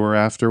what they were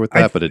after with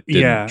that, but it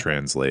didn't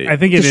translate. I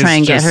think To it is try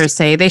and get just- her to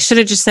say, they should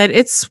have just said,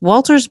 it's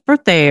Walter's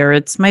birthday or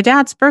it's my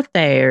dad's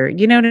birthday, or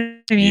you know what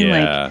I mean?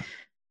 Yeah.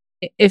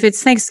 Like, if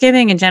it's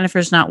Thanksgiving and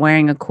Jennifer's not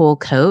wearing a cool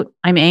coat,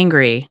 I'm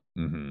angry.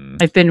 Mm-hmm.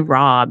 I've been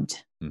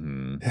robbed.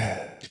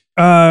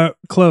 Mm-hmm.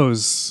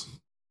 Clothes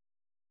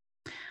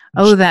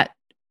Oh, that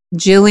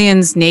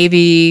Jillian's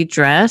navy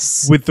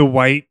dress. with the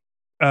white.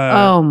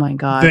 Oh my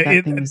God. the-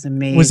 That thing was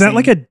amazing. Was that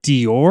like a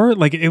Dior?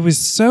 Like it was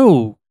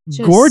so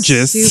Just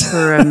gorgeous.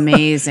 Super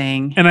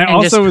amazing. And I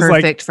also just was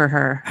like, perfect for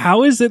her.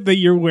 How is it that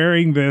you're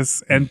wearing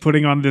this and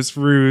putting on this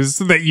ruse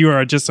that you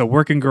are just a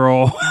working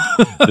girl?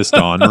 This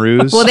Dawn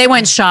ruse. Well, they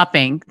went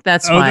shopping.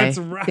 That's Oh, why. that's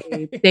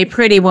right. They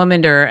pretty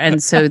womaned her.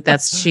 And so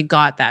she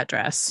got that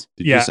dress.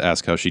 Did you yeah. just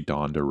ask how she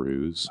donned a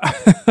ruse?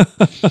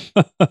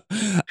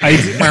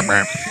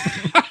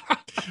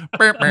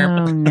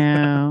 Oh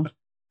no.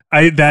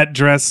 That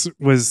dress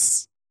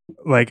was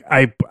like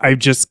I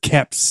just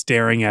kept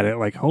staring at it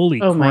like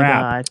holy Oh crap. my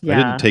God. Yeah.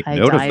 didn't take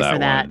note of died that for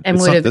that. one. And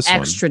It's would not have this one.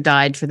 extra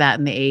died for that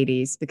in the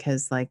 80s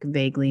because like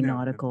vaguely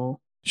nautical.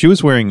 She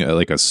was wearing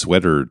like a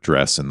sweater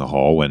dress in the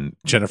hall when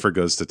Jennifer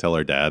goes to tell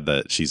her dad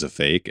that she's a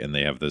fake, and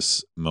they have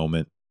this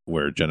moment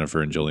where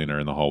Jennifer and Jillian are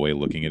in the hallway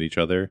looking at each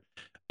other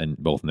and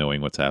both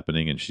knowing what's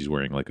happening, and she's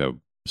wearing like a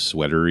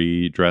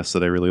sweatery dress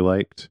that I really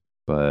liked.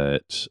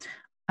 But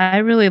I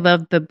really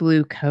loved the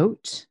blue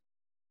coat,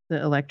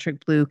 the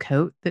electric blue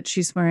coat that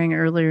she's wearing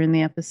earlier in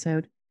the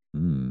episode.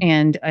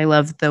 And I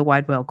love the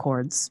wide whale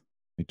cords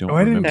I don't I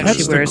didn't remember that catch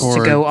she the wears to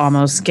cords. go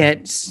almost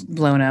get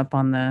blown up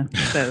on the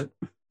boat.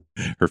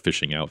 her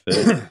fishing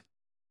outfit.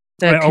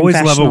 The I always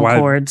love a confessional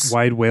cords.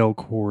 wide whale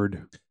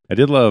cord. I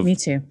did love Me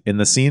too. in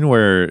the scene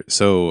where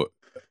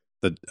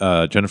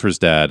the Jennifer's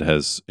dad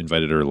has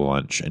invited her to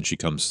lunch, and she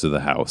comes to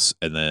the house,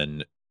 and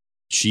then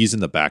she's in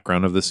the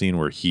background of the scene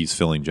where he's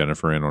filling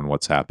Jennifer in on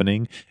what's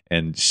happening,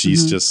 and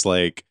she's Mhm. just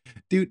like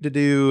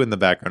do in the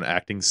background,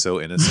 acting so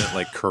innocent,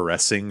 like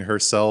caressing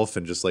herself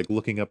and just like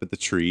looking up at the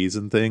trees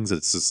and things.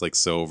 It's just like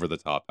so over the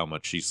top how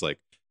much she's like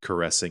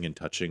caressing and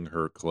touching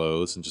her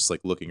clothes and just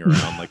like looking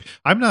around like,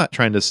 I'm not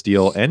trying to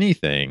steal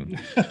anything.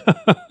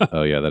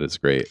 Oh yeah, that is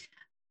great.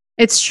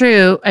 It's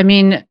true. I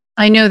mean,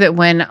 I know that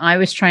when I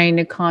was trying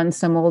to con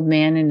some old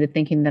man into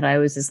thinking that I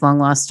was his long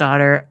lost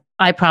daughter,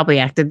 I probably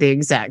acted the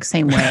exact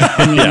same way.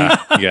 I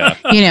mean, Yeah.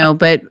 you know,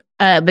 but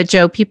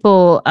Joe,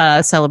 people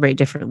celebrate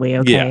differently.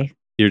 Okay. Yeah.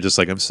 You're just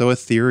like, I'm so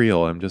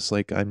ethereal. I'm just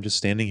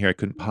standing here. I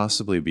couldn't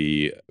possibly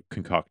be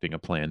concocting a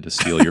plan to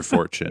steal your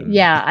fortune.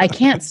 Yeah, I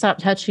can't stop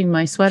touching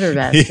my sweater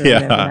vest or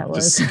whatever that was.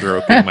 just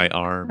stroking my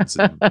arms.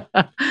 And,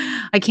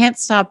 I can't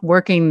stop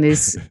working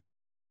this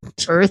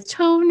earth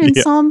tone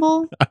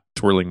ensemble.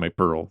 twirling my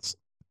pearls.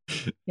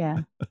 Yeah.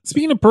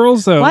 Speaking of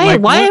pearls though, Why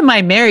like, why what- am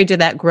I married to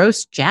that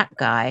gross Jack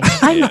guy?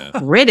 I'm Yeah.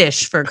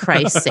 British, for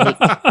Christ's sake.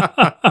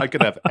 I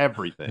could have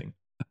everything.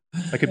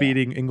 I could be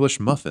eating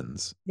English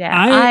muffins. Yeah.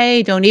 I-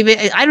 I don't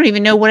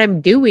even know what I'm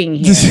doing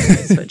here,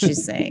 is what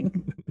she's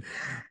saying.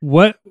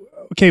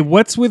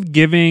 what's with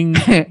giving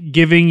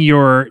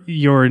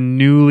your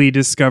newly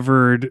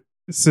discovered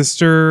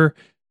sister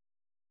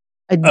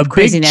a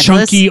crazy big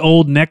necklace. chunky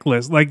old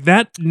necklace? Like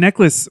that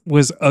necklace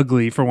was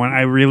ugly for one.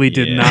 I really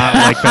did Yeah. not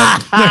like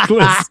that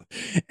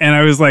necklace. And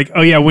I was like,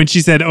 oh yeah, when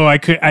she said, "Oh, I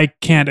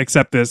can't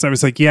accept this," I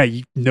was like, yeah,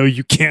 you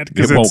can't,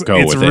 because It won't it's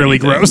go with really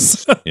anything.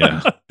 gross.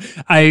 Yeah.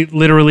 I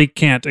literally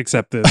can't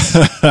accept this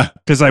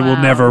because I will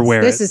Wow, never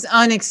wear this it. is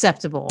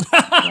unacceptable.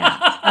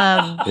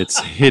 Yeah. It's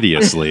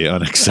hideously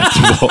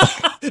unacceptable.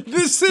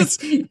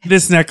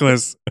 This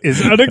necklace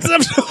is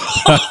unacceptable.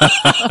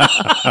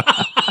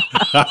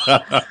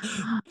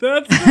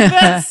 That's the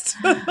best.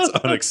 It's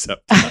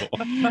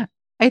unacceptable.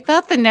 I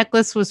thought the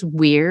necklace was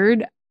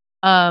weird.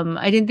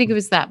 I didn't think it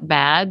was that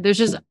bad. There's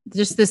just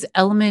this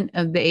element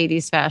of the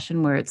 80s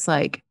fashion where it's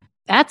like,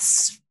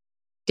 that's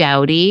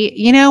dowdy,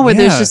 where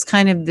there's Yeah. just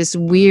kind of this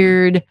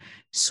weird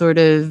sort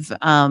of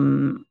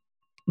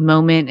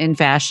moment in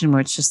fashion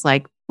where it's just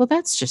like, well,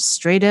 that's just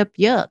straight up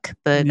yuck.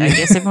 But I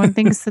guess everyone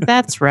thinks that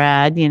that's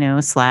rad,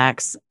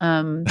 slacks.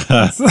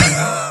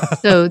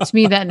 So to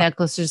me, that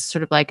necklace is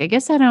sort of like, I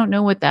guess I don't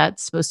know what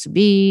that's supposed to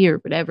be or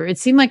whatever. It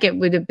seemed like it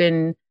would have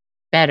been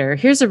better.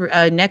 Here's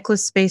a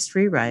necklace-based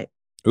rewrite.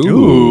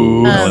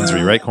 Ooh, Ellen's Um,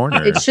 rewrite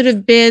corner. It should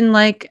have been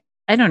like,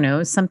 I don't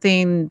know,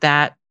 something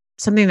that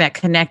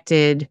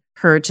connected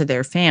her to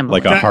their family.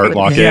 Like a That heart would-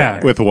 locket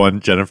yeah. with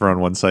one Jennifer on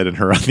one side and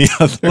her on the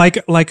other.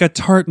 like a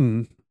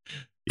tartan.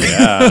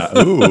 Yeah.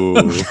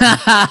 Ooh.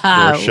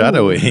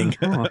 Foreshadowing.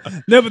 Oh.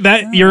 No, but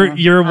that you're I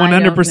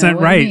don't 100% know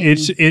what right. it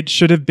means. It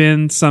should have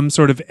been some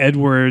sort of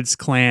Edwards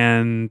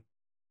clan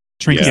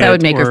trinket. That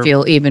would make her or-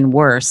 feel even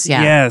worse.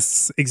 Yeah.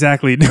 Yes,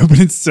 exactly. No, but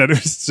instead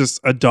it's just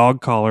a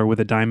dog collar with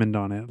a diamond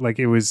on it. Like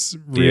it was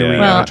really Yeah.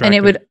 Well, and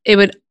attractive. it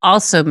would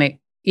also make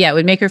it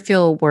would make her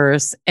feel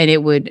worse, and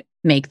it would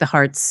make the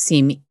hearts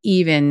seem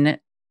even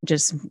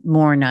just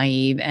more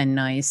naive and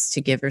nice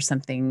to give her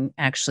something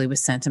actually with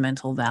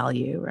sentimental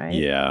value, right?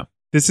 Yeah.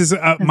 This is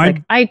It's my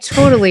like, I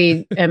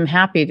totally am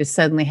happy to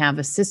suddenly have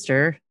a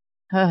sister.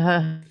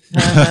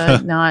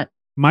 Not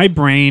my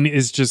brain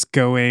is just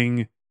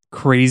going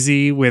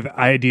crazy with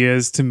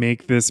ideas to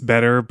make this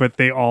better, but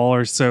they all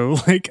are so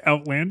like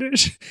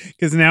outlandish.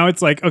 Because now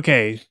it's like,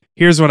 okay,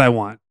 here's what I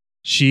want.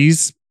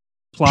 She's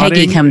plotting.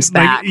 Peggy comes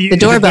back. The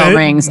doorbell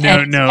rings, and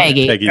it's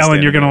Peggy. Peggy's Ellen,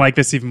 standing you're gonna there. like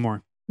this even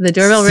more. The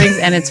doorbell rings,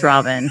 and it's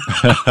Robin.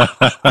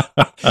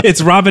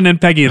 It's Robin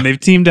and Peggy, and they've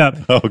teamed up.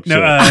 Oh,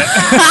 No,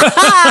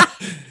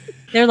 shit.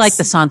 They're like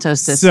the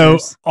Santos so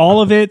sisters.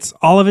 all of it's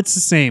the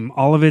same.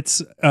 All of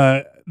it's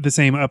the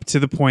same up to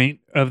the point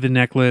of the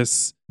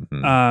necklace.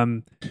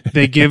 Mhm.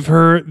 They give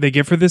her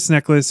this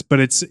necklace, but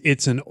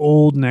it's an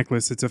old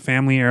necklace. It's a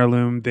family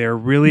heirloom. They're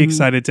really Mhm.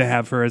 excited to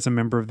have her as a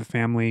member of the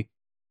family.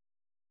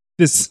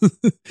 This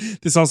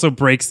this also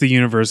breaks the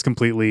universe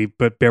completely,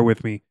 but bear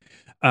with me.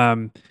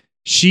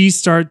 She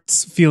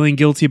starts feeling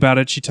guilty about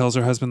it. She tells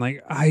her husband,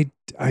 like, I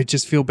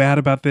just feel bad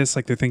about this.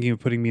 Like, they're thinking of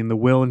putting me in the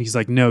will. And he's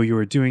like, no, you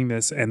were doing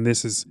this, and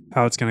this is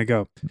how it's going to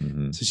go.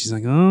 Mhm. So she's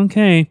like,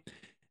 okay.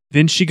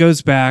 Then she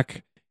goes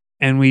back,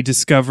 and we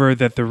discover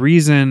that the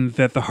reason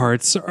that the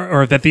Hearts,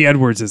 or that the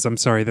Edwardses,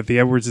 that the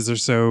Edwardses are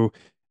so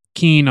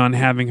keen on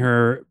having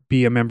her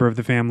be a member of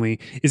the family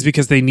is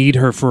because they need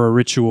her for a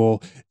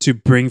ritual to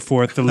bring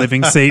forth the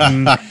living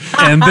Satan.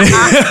 And they,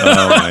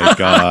 Oh my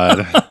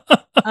God.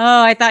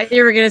 Oh, I thought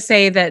you were going to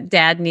say that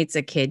Dad needs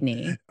a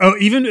kidney. oh,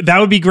 even that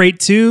would be great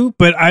too.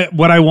 But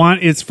what I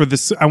want is for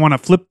this, I want a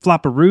flip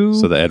flopperoo.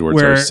 So the Edwards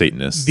where are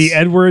Satanists. The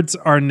Edwards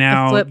are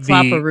now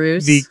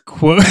flip-flopperoos. the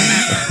quote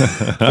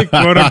the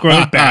quote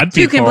unquote bad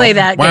people. You can play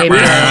that game.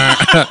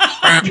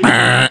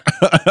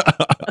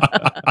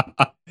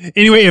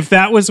 Anyway, if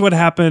that was what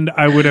happened,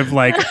 I would have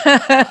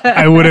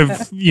I would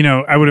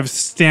have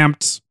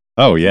stamped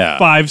Oh yeah.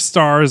 5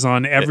 stars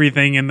on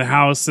everything in the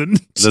house, and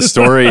The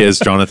story is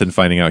Jonathan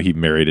finding out he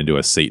married into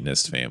a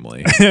Satanist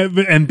family.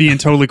 and being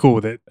totally cool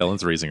with it.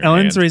 Ellen's raising her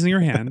Ellen's hand. raising her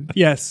hand.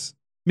 Yes,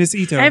 Miss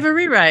Ito. I have a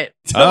rewrite.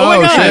 Oh,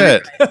 my God.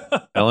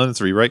 shit. Ellen's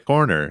rewrite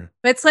corner.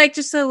 But it's like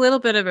just a little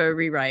bit of a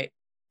rewrite.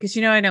 Because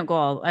I don't go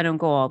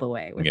all the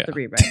way with Yeah. the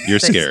rewrite. You're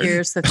But scared.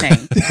 Here's the thing.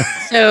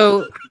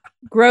 So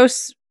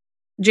gross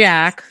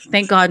Jack,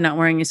 thank God not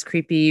wearing his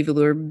creepy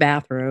velour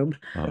bathrobe.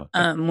 Oh.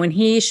 When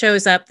he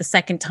shows up the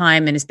second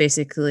time and is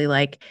basically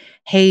like,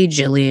 hey,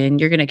 Jillian,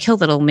 you're going to kill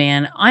that old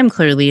man. I'm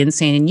clearly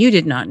insane and you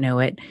did not know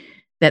it.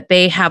 That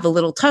they have a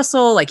little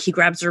tussle, like he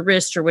grabs her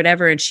wrist or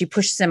whatever, and she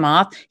pushes him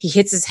off. He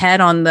hits his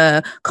head on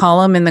the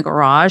column in the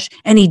garage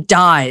and he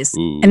dies.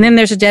 Ooh. And then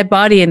there's a dead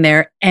body in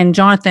there, and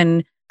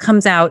Jonathan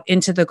comes out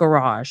into the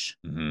garage.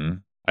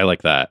 Mhm. I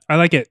like that. I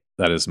like it.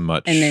 That is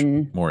much And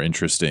then more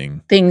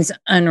interesting. things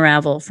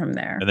unravel from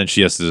there. And then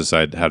she has to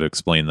decide how to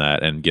explain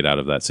that and get out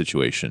of that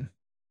situation.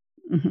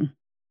 Mhm.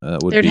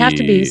 Would There'd have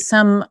to be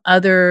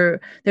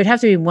there'd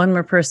have to be one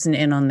more person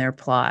in on their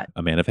plot,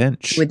 a man of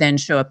hench. would then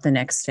show up the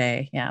next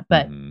day. Yeah.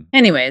 But Mhm.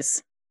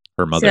 anyways,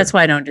 Her see, mother. that's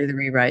why I don't do the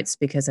rewrites,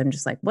 because I'm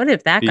just like, what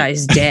if that You-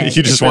 guy's dead?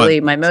 you just It's really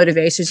my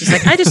motivation is just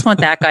like, I just want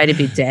that guy to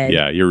be dead.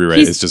 Yeah, your rewrite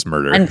He's is just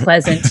murder.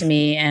 Unpleasant to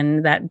me,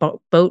 and that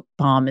boat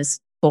bomb is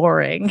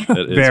boring.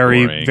 It is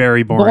Very, boring.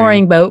 very boring.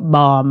 Boring boat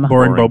bomb.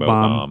 Boring boat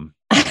bomb.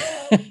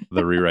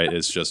 The rewrite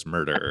is just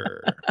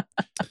murder.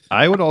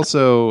 I would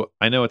also,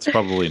 I know it's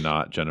probably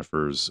not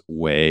Jennifer's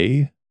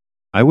way.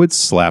 I would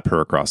slap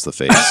her across the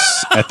face.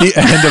 At the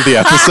end of the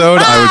episode,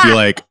 I would be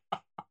like,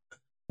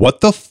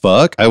 what the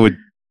fuck? I would,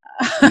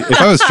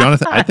 if I was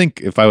Jonathan, I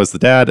think if I was the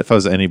dad, if I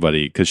was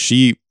anybody, because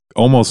she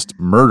almost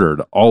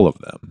murdered all of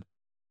them.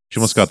 She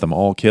almost got them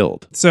all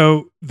killed.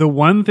 So the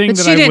one thing But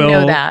that she I didn't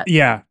will, know that.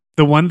 yeah,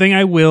 the one thing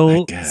I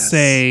will I guess.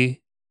 say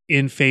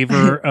in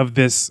favor of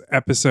this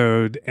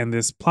episode and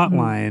this plot Mhm.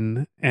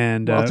 line,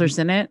 and Walter's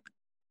in it.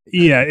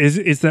 yeah,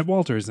 is that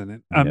Walter's in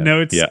it? Yeah.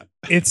 No, it's Yeah.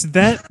 it's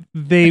that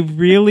they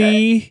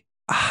really.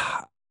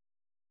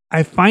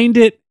 I find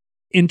it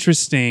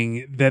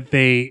interesting that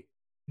they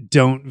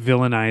don't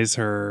villainize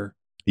her.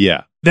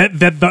 Yeah.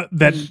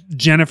 That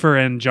Jennifer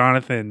and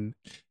Jonathan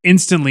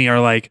instantly are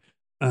like,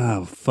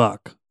 oh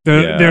fuck.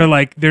 Yeah.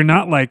 They're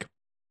not like,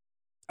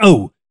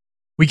 oh,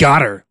 we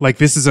got her. Like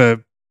this is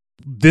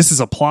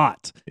a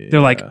plot. They're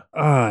like, Yeah.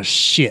 oh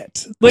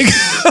shit. Like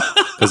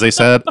because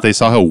they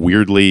saw how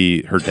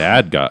weirdly her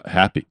dad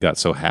got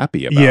so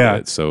happy about Yeah.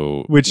 it.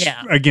 So which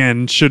Yeah.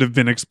 again should have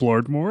been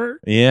explored more.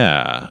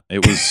 yeah,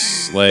 it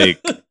was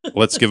like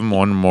let's give him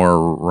one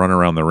more run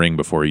around the ring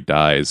before he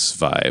dies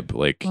vibe.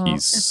 Like Well,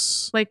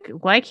 he's Like,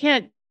 why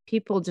can't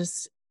people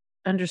just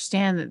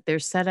understand that they're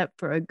set up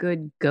for a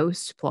good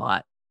ghost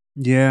plot?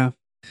 Yeah.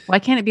 Why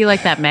can't it be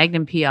like that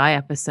Magnum PI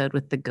episode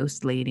with the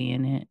ghost lady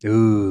in it?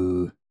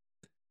 Ooh.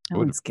 That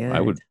one's good. I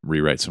would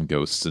rewrite some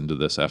ghosts into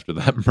this after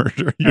that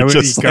murder. I would-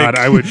 God,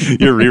 I would-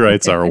 Your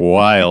rewrites are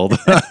wild.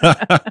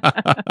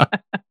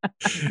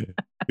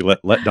 You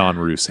let Don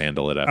Roos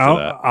handle it after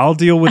that. I'll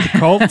deal with the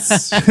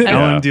cults. Yeah.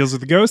 Ellen deals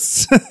with the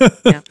ghosts.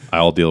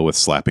 I'll deal with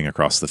slapping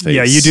across the face.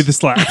 Yeah, you do the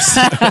slaps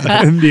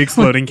and the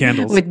exploding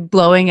candles. With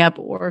blowing up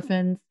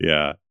orphans.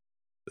 Yeah.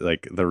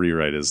 Like the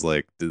rewrite is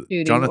like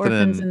Shooting Jonathan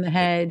orphans and in the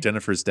head.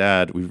 Jennifer's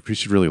dad. We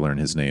should really learn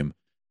his name.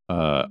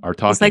 Are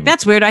talking. It's like,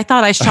 that's weird. I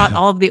thought I shot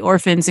all of the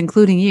orphans,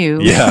 including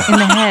you, Yeah. in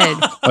the head.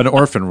 An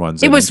orphan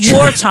runs in. It was and-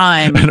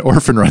 wartime. An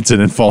orphan runs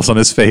in and falls on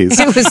his face.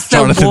 It was the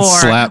Jonathan war.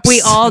 slaps. We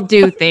all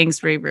do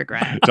things we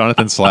regret.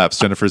 Jonathan slaps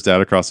Jennifer's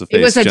dad across the face.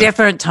 It was a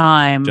different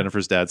time.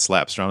 Jennifer's dad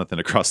slaps Jonathan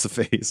across the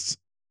face.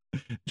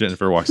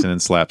 Jennifer walks in and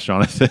slaps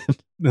Jonathan.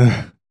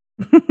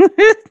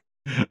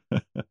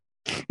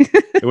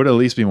 It would at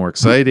least be more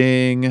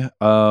exciting.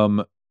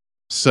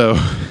 So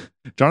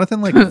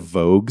Jonathan like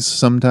vogues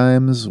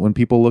sometimes when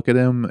people look at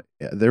him.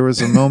 There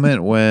was a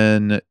moment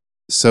when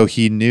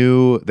they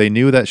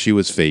knew that she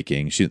was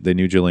faking. They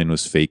knew Jillian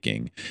was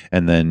faking,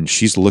 and then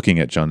she's looking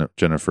at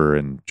Jennifer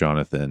and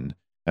Jonathan,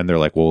 and they're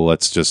like, "Well,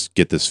 let's just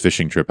get this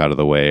fishing trip out of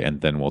the way, and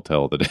then we'll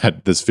tell the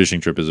dad this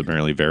fishing trip is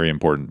apparently very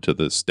important to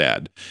this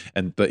dad."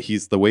 But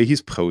the way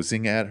he's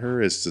posing at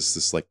her is just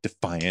this like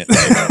defiant,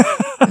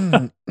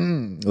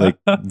 like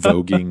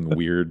voguing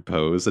weird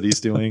pose that he's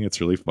doing. It's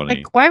really funny.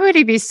 Like, why would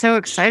he be so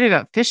excited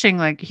about fishing?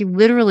 Like, he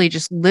literally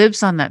just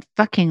lives on that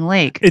fucking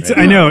lake.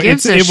 I know. Who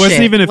gives It a wasn't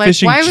shit? even a Like,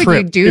 fishing why trip. would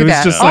you do It was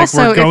that? just like,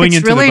 Also, we're going if it's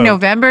into the really boat.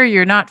 November,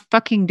 you're not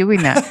fucking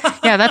doing that.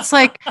 Yeah, that's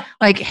like,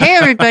 hey,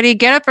 everybody,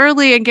 get up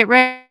early and get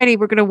ready.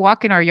 We're going to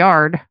walk in our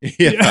yard.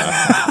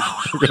 Yeah.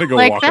 We're gonna go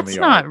Like, walk in the that's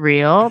yard. not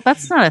real.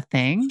 That's not a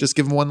thing. Just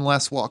give him one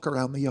last walk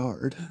around the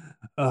yard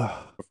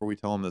before we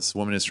tell him this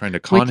woman is trying to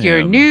con With him.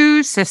 your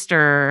new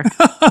sister.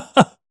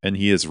 And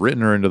he has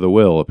written her into the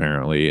will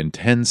apparently in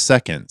 10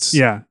 seconds.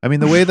 Yeah. I mean,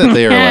 the way that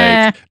they are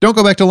like, don't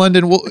go back to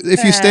London.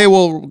 If you stay,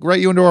 we'll write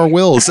you into our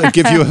wills and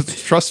give you a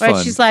trust But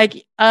fund. she's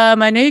like, I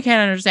know you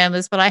can't understand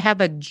this, but I have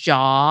a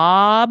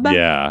job.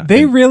 Yeah.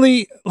 They And-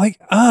 really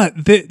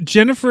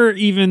Jennifer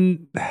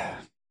even.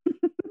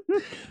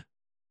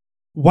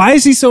 Why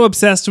is he so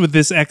obsessed with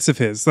this ex of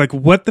his? Like,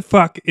 what the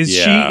fuck is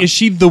Yeah. she? Is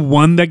she the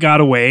one that got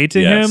away to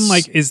Yes. him?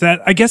 Like, is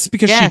that? I guess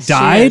because Yes, she she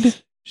died.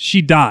 is.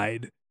 She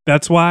died.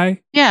 That's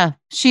why. Yeah,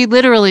 she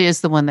literally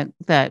is the one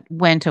that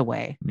went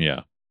away.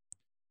 yeah.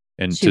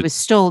 And She was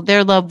stolen.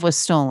 Their love was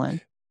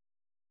stolen.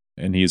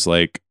 and he's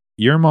like,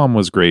 your mom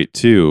was great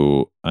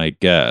too, I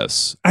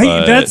guess.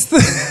 but-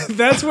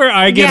 That's where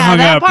I get hung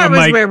that up. part I'm was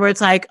like, where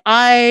it's like,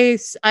 I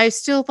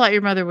still thought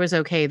your mother was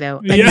okay though.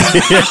 And Yeah.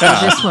 then Yeah.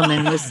 after this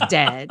woman was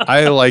dead.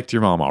 I liked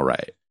your mom all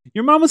right.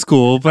 your mom was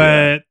cool,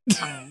 but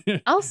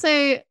I'll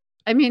say,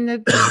 I mean,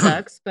 that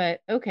sucks,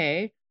 but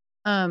okay.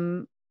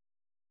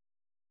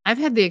 I've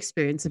had the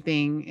experience of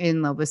being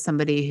in love with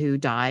somebody who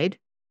died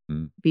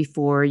Mm.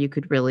 before you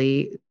could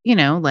really,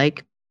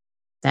 like,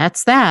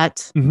 that's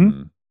that.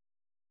 Mhm.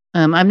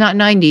 I'm not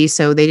 90,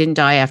 so they didn't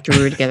die after we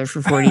were together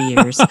for 40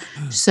 years.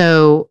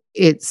 So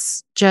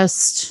it's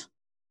just,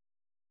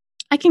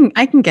 I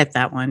can get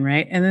that one,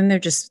 right? And then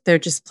they're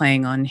just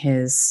playing on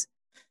his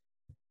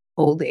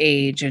old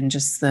age and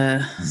just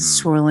the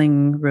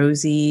swirling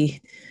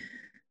rosy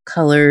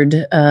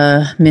colored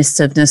mist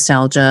of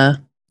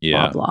nostalgia,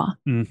 Yeah. blah blah.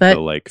 Mm. But The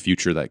like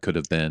future that could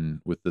have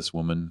been with this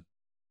woman.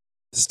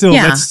 still,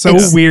 Yeah, that's so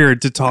it's-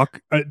 weird to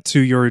talk to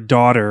your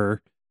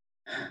daughter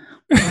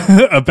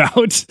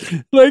about.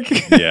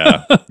 Like,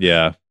 Yeah.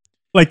 Yeah.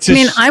 like to I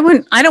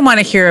mean, I don't want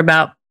to hear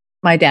about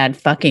my dad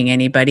fucking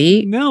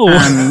anybody. no.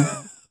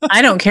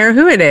 I don't care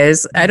who it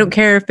is. I don't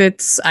care if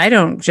I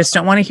don't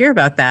want to hear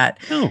about that.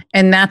 No.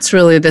 And that's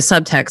really the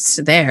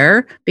subtext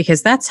there,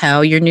 because that's how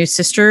your new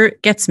sister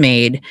gets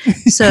made.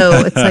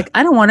 So it's like,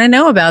 I don't want to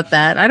know about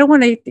that. I don't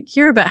want to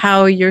hear about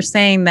how you're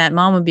saying that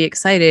mom would be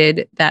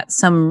excited that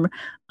some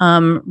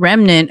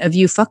remnant of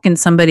you fucking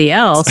somebody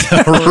else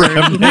before you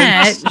Remnant.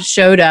 met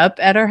showed up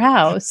at our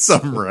house.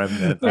 Some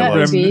remnant. That I would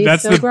love be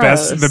That's so the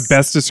best. gross. The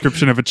best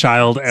description of a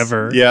child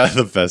ever. Yeah,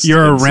 the best.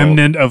 You're a insult.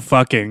 remnant of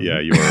fucking. Yeah,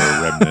 you are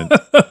a remnant.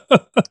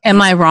 Am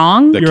I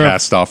wrong? The You're a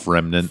cast off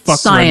remnant. Fuck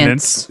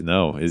Science. remnants.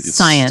 No, it's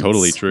Science.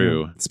 totally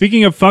true.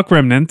 Speaking of fuck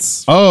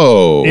remnants,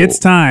 Oh, it's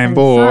time.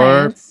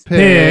 for Science.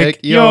 pick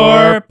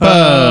your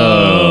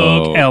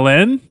poke.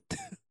 Ellen.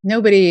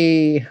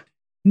 Nobody.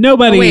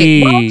 Nobody. Oh,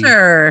 wait,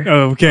 Walter.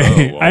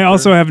 Okay. Oh, I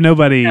also Walter. have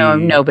nobody. No,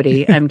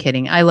 nobody. I'm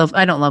kidding. I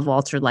don't love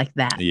Walter like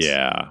that.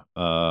 Yeah.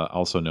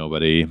 Also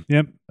nobody.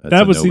 Yep. That's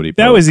That a was nobody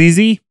that poke. was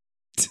easy.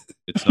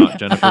 It's not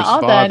Jennifer's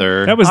All done.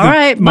 father. That was All the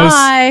right, most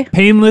bye.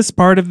 painless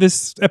part of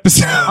this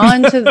episode.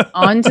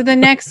 On to the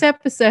next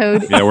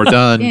episode. Yeah, we're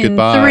done. In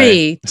Goodbye.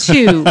 3,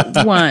 2,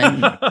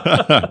 1.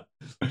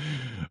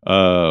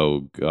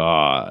 Oh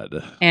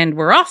God. And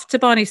we're off to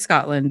Bonnie,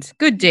 Scotland.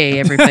 Good day,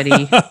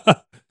 everybody.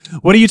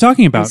 What are you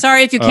talking I'm about?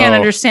 sorry if you can't Oh.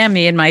 understand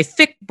me in my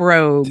thick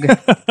brogue.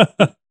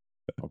 A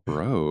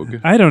rogue.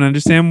 I don't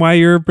understand why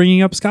you're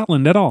bringing up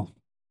Scotland at all.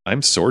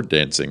 I'm sword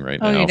dancing right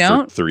Oh, now you for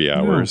don't? 3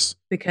 hours.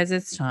 Because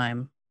it's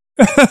time.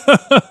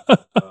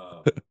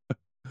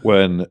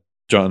 When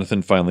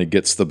Jonathan finally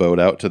gets the boat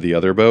out to the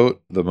other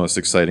boat, the most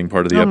exciting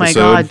part of the Oh my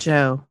episode. God,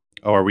 Joe.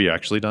 Oh, are we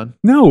actually done?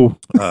 No.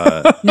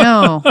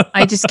 No,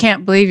 I just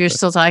can't believe you're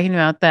still talking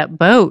about that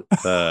boat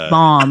The-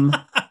 bomb.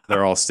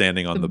 They're all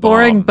standing on the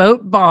boring bomb,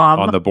 boat bomb.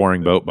 on the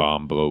boring boat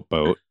bomb boat.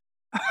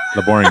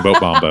 The boring boat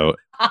bomb boat.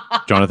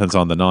 Jonathan's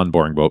on the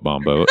non-boring boat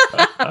bomb boat,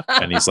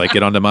 and he's like,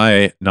 "Get onto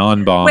my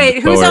non-bomb."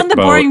 Wait, who's on the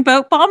boat. boring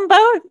boat bomb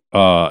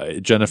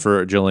boat?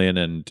 Jennifer, Jillian,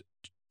 and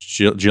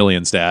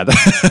Jillian's dad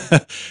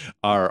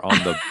are on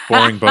the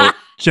boring boat,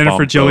 Jennifer,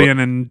 bomb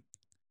Jillian,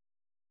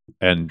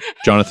 and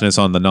Jonathan is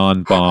on the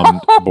non-bombed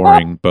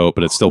boring boat,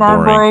 but it's still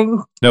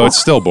boring. No, it's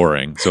still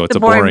boring. So it's The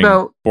a boring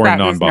boat. boring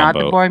That is non-bomb not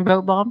boat. the boring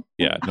boat bomb.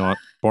 Yeah, no,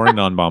 boring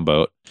non-bomb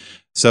boat.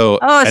 So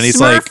Oh, and he's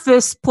Smurf like,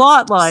 this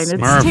plot line. It's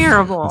Smurf.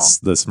 terrible. it's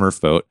the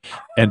Smurf boat,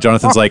 and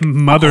Jonathan's like,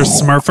 Mother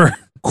Smurfer.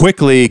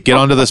 quickly get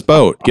onto this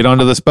boat. Get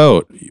onto this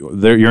boat.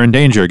 You're in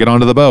danger. Get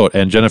onto the boat.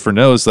 And Jennifer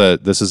knows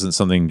that this isn't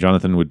something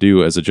Jonathan would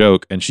do as a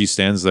joke, and she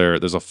stands there.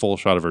 There's a full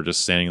shot of her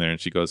just standing there, and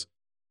she goes,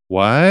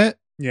 "What?"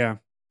 Yeah.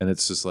 And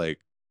it's just like,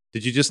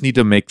 did you just need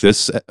to make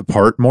this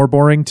part more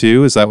boring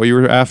too? Is that what you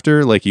were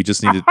after? Like you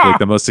just needed like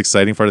the most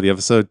exciting part of the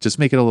episode, just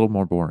make it a little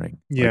more boring.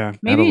 Yeah. Like, add a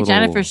Maybe little-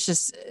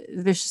 Jennifer's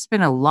there's just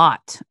been a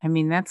lot. I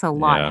mean, that's a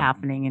lot Yeah.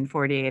 happening in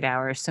 48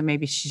 hours. So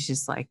maybe she's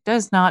just like,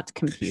 does not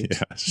compute.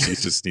 Yeah, she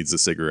just needs a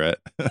cigarette.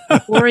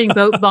 Boring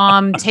boat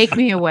bomb, take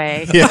me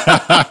away. Yeah,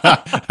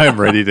 I'm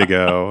ready to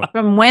go.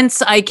 From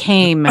whence I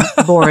came,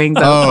 boring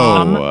boat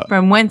Oh. bomb.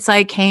 From whence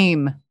I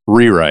came.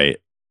 Rewrite.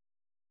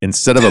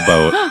 Instead of a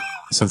boat,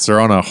 since they're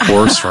on a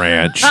horse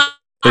ranch,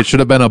 it should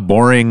have been a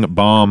boring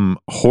bomb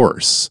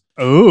horse.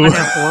 Oh. On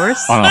a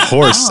horse? On a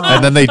horse. Oh.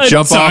 And then they A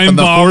jump off time and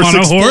the bomb horse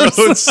on a horse?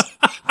 explodes.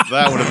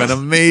 That would have been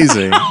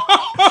amazing.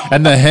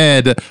 And the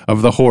head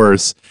of the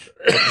horse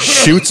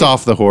shoots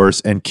off the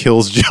horse and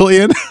kills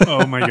Jillian.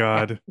 Oh my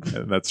God.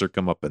 And that's her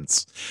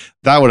comeuppance.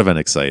 That would have been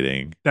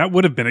exciting. That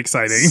would have been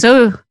exciting.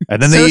 So,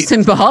 And then so they eat,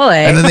 symbolic.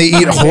 and then they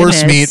eat Oh,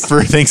 horse meat goodness.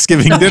 for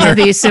Thanksgiving dinner.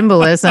 Heavy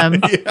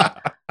symbolism. Yeah.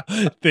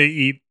 They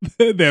eat.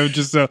 They have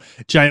just a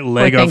giant For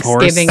leg of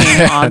horse.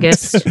 Thanksgiving in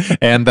August.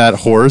 And that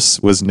horse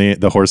was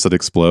the horse that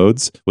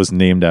explodes was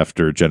named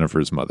after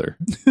Jennifer's mother.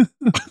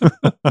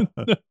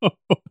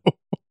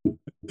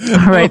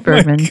 All right,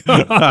 Bergman.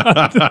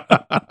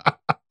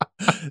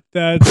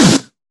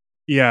 That's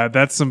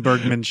that's some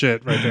Bergman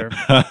shit right there.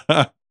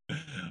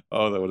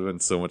 Oh, that would have been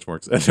so much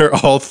more. And they're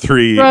all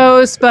three,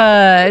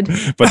 Rosebud.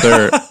 but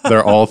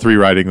they're all three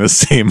riding the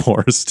same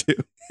horse too.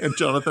 And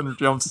Jonathan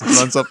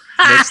runs up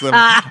next to them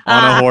on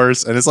a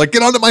horse, and it's like,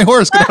 "Get onto my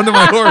horse! Get onto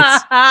my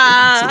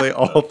horse!" So they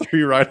all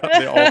three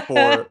they all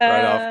four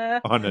ride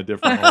off on a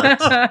different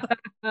horse,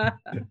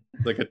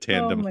 like a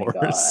tandem Oh my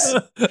horse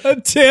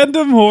A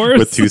tandem horse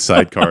with two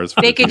sidecars.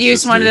 for They the could two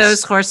use one of sisters.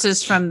 those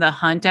horses from the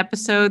Hunt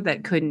episode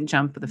that couldn't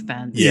jump the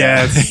fence.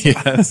 Yeah. Yes.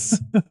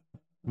 Yes.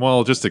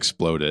 Well, just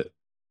explode it.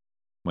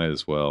 Might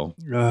as well.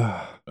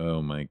 Ugh.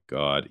 Oh my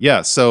god.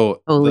 Yeah.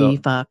 So Holy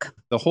fuck.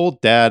 the whole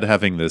dad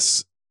having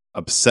this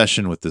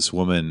obsession with this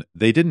woman,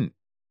 they didn't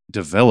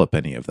develop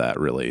any of that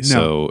really. No.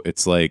 So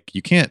it's like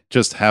you can't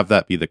just have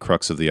that be the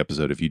crux of the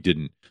episode if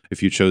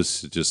you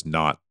chose to just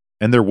not.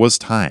 And there was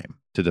time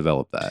to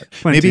develop that.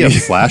 Plenty. Maybe a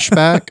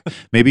flashback,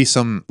 maybe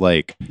some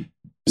like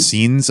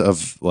scenes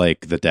of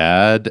like the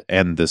dad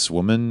and this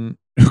woman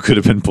who could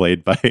have been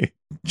played by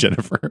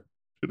Jennifer.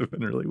 Could have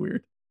been really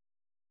weird.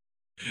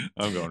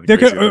 I'm going There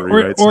crazy could, with the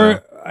rewrites now.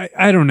 or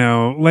I don't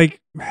know. Like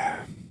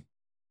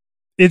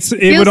it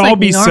Feels would all like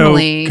be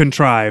normally- so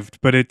contrived,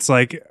 but it's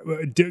like,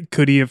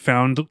 could he have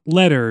found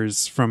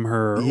letters from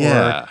her?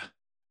 Yeah.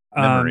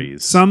 Or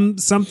Memories.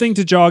 something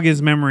to jog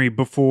his memory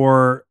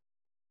before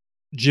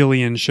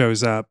Jillian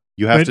shows up.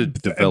 You have But to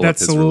develop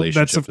that's his a little,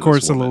 relationship. that's of to this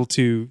course a woman.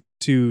 little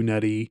too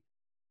nutty.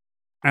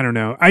 I don't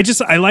know.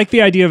 I like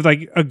the idea of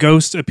like a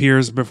ghost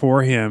appears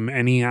before him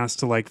and he has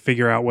to like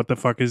figure out what the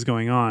fuck is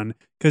going on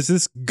because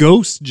this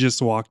ghost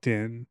just walked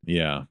in,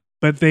 Yeah.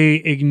 but they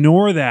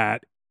ignore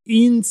that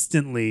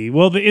instantly.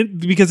 Well,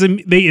 because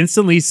they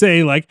instantly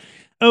say like,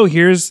 "Oh,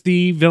 here's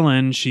the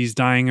villain. She's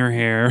dyeing her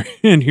hair,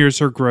 and here's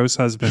her gross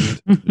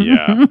husband."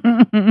 Yeah.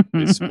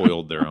 They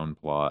spoiled their own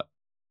plot.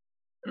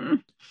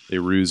 They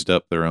rused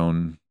up their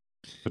own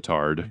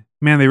petard.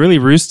 Man, they really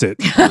roost it.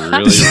 They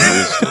really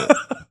rused it.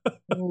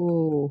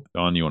 Ooh.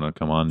 Don, you want to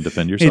come on and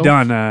defend Hey, yourself?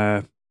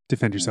 Don,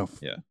 defend yourself.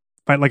 Yeah.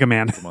 Fight like a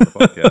man. Come on the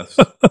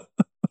podcast.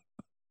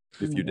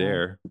 If you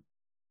dare.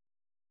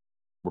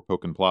 We're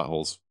poking plot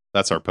holes.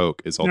 That's our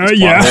poke, is all these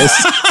plot holes.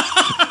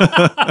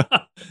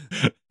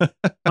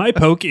 My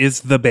poke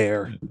is the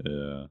bear.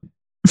 Yeah.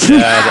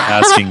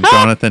 Dad asking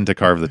Jonathan to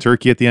carve the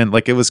turkey at the end.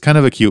 Like, it was kind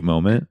of a cute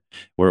moment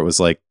where it was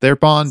like, they're It's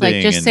bonding.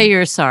 like, just and say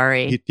you're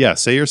sorry.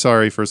 say you're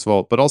sorry, first of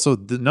all. But also,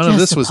 none of Just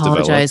this was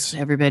apologize,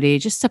 developed. everybody.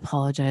 Just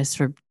apologize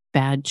for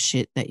bad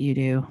shit that you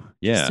do.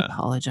 Just Yeah.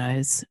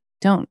 apologize.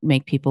 Don't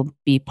make people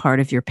be part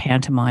of your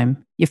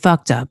pantomime. You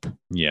fucked up.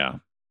 Yeah.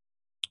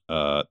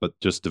 But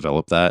just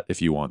develop that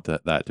if you want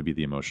that to be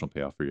the emotional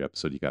payoff for your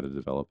episode. You got to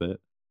develop it.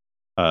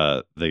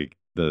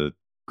 The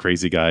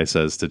crazy guy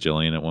says to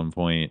Jillian at one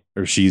point,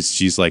 or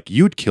she's like,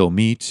 "You'd kill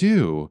me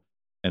too,"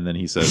 and then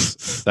he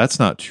says, "That's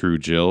not true,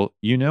 Jill.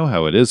 You know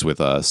how it is with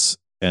us."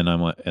 And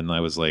I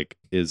was like,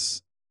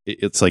 it's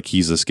like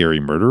he's a scary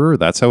murderer?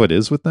 That's how it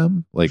is with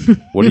them? Like,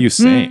 what are you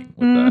saying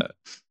with that?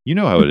 You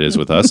know how it is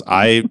with us.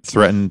 I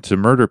threaten to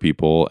murder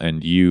people,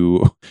 and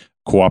you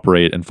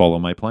cooperate and follow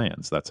my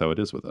plans. That's how it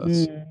is with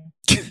us.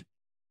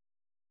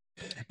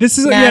 This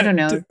is I don't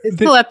know. This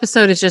whole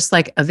episode is just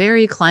like a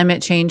very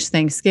climate change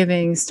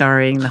Thanksgiving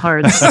starring the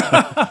Hearts,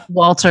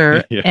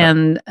 Walter, Yeah.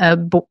 and a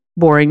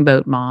boring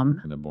boat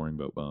mom. And a boring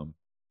boat bomb.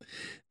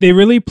 They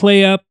really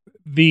play up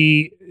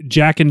the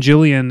Jack and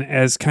Jillian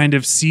as kind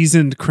of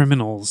seasoned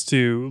criminals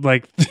too.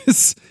 Like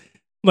this,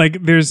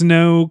 like there's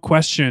no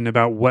question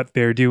about what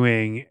they're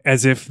doing,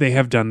 as if they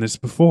have done this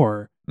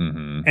before.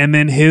 Mm-hmm. And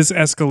then his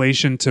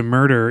escalation to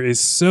murder is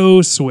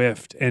so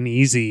swift and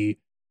easy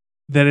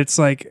that it's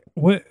like,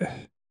 what?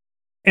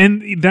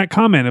 And that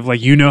comment of like,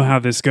 you know how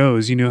this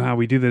goes, you know how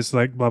we do this,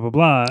 like blah, blah,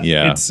 blah.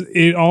 Yeah.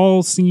 It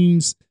all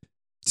seems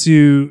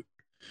to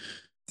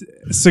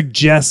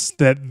suggest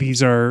that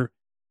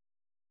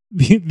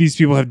these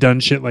people have done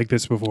shit like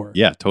this before.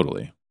 Yeah,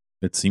 totally.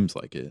 It seems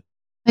like it.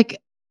 Like,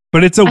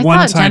 But it's a I thought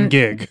one-time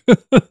gig.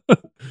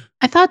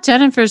 I thought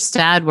Jennifer's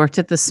dad worked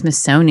at the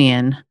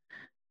Smithsonian.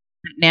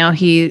 Now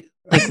he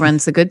like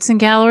runs the Goodson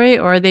Gallery,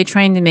 or are they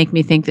trying to make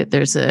me think that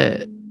there's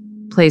a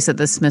place at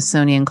the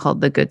Smithsonian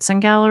called the Goodson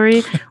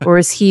Gallery, or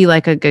is he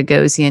like a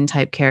Gagosian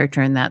type character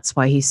and that's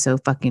why he's so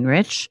fucking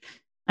rich?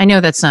 I know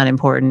that's not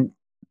important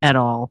at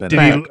all. Did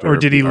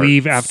Did he Art.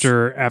 leave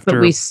after But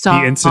we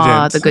saw the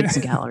incident? the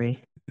Goodson Gallery.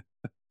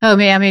 Oh,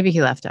 yeah, maybe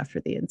he left after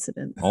the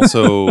incident.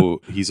 Also,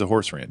 he's a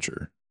horse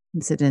rancher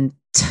Incident.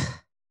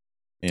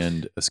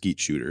 and a skeet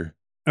shooter.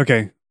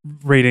 Okay,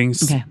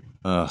 ratings. Okay.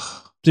 Ugh.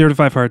 0 to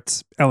 5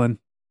 hearts. Ellen.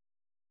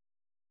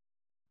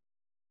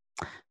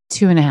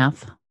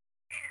 2.5.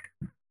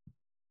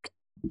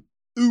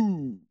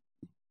 Ooh.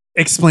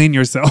 Explain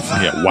yourself.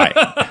 Yeah, why?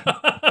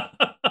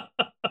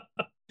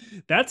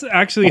 That's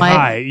actually Why?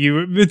 high.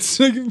 It's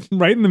like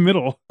right in the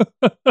middle.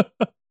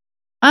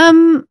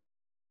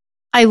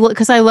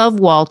 Because I love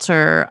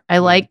Walter. I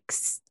like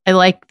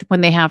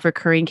when they have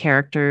recurring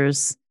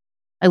characters.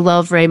 I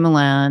love Ray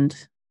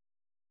Milland.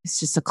 He's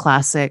just a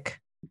classic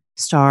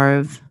star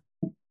of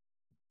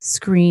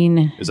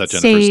screen. Is that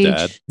Jennifer's stage.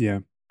 dad? Yeah.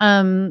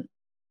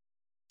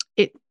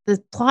 The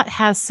plot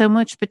has so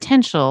much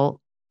potential.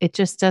 It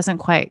just doesn't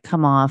quite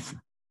come off.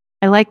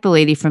 I like the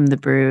lady from The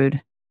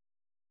Brood.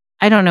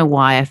 I don't know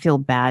why. I feel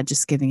bad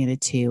just giving it a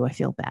 2. I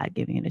feel bad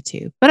giving it a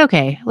 2. But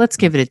okay, let's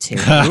give it a 2.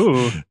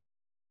 Ooh.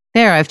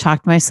 There, I've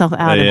talked myself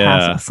out of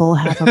Yeah. a full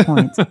half a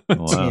point.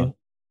 Wow.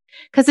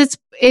 Because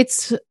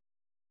it's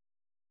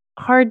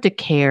hard to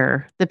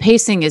care. The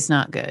pacing is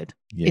not good.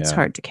 Yeah, It's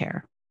hard to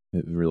care.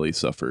 It really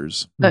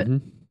suffers. But-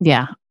 Mhm.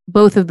 Yeah,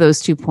 both of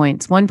those 2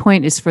 points. 1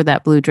 point is for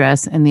that blue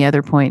dress, and the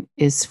other point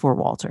is for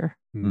Walter.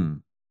 Hmm.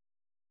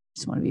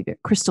 Just want to be very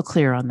crystal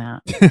clear on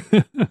that.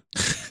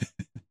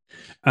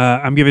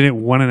 I'm giving it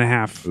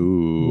 1.5.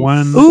 Ooh.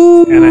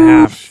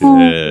 1.5.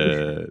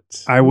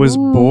 Shit. I was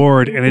Ooh.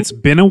 bored, and it's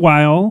been a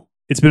while.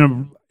 It's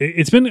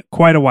been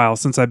quite a while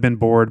since I've been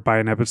bored by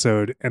an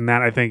episode, and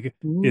that I think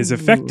is Ooh.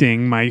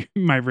 affecting my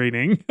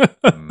rating.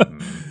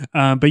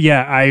 Mm. But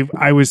yeah,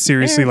 I was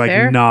seriously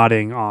Fair.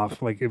 nodding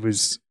off. Like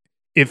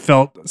it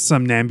felt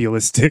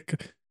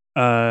somnambulistic,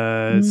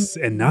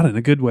 and not in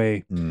a good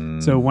way.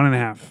 Mm. So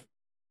 1.5.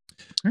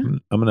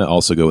 I'm going to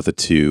also go with a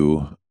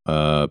 2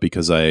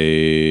 because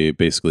I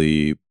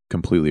basically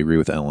completely agree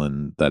with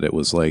Ellen that it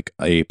was like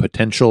a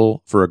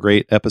potential for a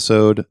great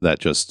episode that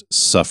just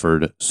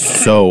suffered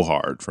so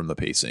hard from the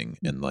pacing,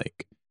 and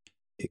like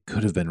it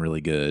could have been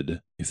really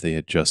good if they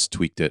had just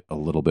tweaked it a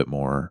little bit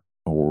more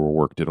or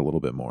worked it a little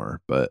bit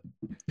more. But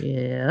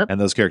Yep.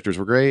 and those characters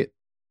were great.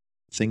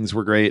 Things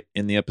were great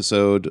in the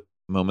episode.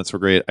 Moments were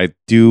great. I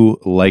do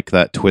like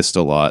that twist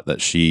a lot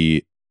that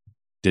she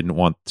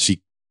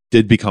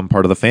did become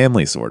part of the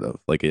family, sort of.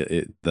 Like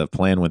the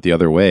plan went the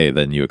other way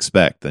than you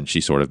expect. Then she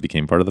sort of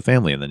became part of the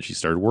family, and then she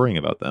started worrying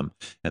about them.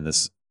 And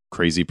this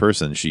crazy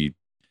person, she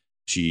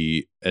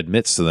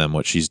admits to them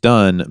what she's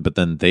done, but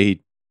then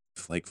they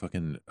like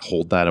fucking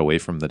hold that away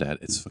from the dad.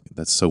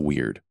 That's so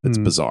weird. It's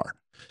Mm. bizarre.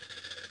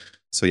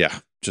 So yeah,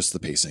 just the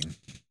pacing.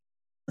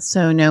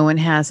 So no one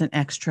has an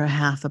extra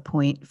half a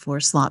point for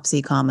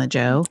Slopsy,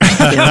 Joe.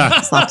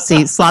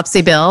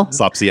 Slopsy Bill.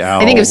 Slopsy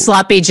Owl. I think of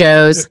Sloppy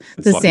Joe's,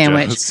 the Sloppy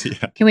sandwich. Joes,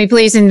 yeah. Can we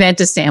please invent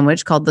a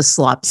sandwich called the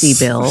Slopsy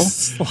Bill?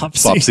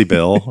 Slopsy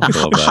Bill. I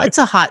love that. It's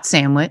a hot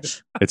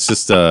sandwich. It's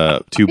just two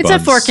It's buns. a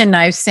fork and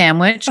knife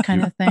sandwich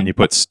kind of and thing. you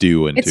put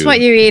stew into. It's what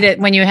you eat it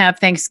when you have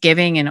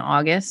Thanksgiving in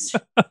August.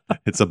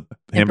 It's a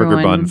hamburger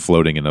Everyone- bun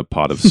floating in a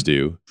pot of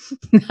stew.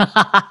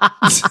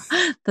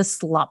 The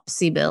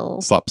Slopsy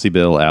Bill. Slopsy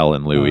Bill, Al,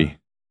 and Louie.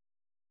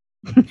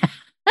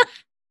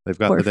 They've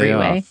got Poor the day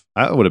Freeway. off.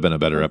 That would have been a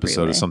better Poor episode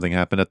Freeway. if something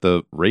happened at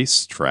the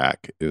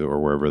racetrack or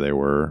wherever they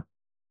were.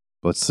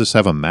 let's just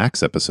have a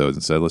Max episode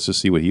instead. Let's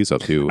just see what he's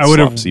up to. I would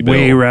have Slopsy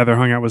way Bill. rather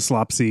hung out with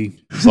Slopsy.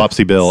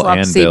 Slopsy Bill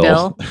and Slopsy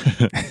Bill.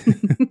 Bill.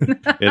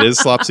 It is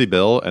Slopsy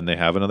Bill, and they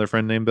have another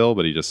friend named Bill,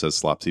 but he just says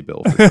Slopsy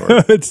Bill for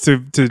short. It's to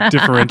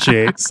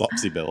differentiate.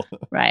 Slopsy Bill.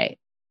 Right.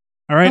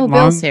 All right, Oh,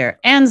 Bill's here.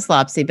 And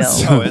Slopsy Bill.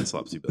 So- Oh, and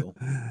Slopsy Bill.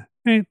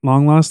 Right,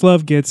 Long Lost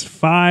Love gets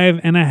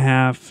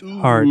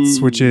 5.5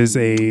 hearts, which is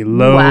a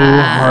low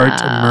Wow.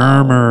 heart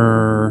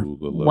murmur. Ooh,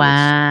 the lowest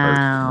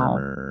Wow.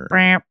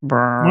 heart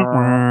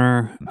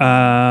murmur.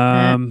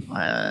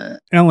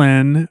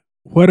 Ellen,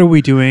 what are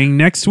we doing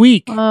next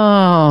week?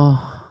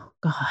 Oh,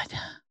 God.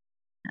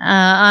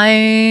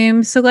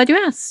 I'm so glad you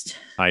asked.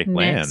 High Next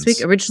lands. week,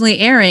 originally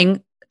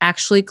airing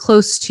actually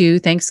close to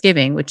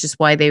Thanksgiving, which is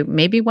why they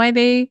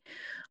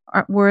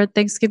were at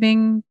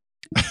Thanksgiving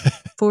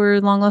for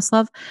Long Lost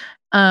Love.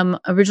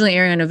 Originally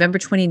airing on November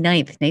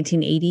 29th,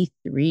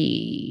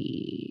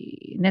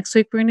 1983. Next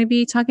week, we're going to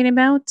be talking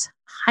about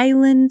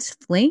Highland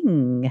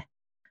Fling.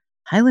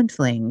 Highland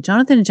Fling.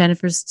 Jonathan and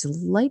Jennifer's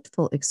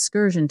delightful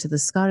excursion to the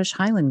Scottish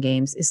Highland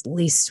Games is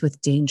laced with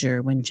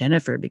danger when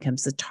Jennifer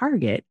becomes the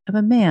target of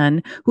a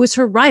man who is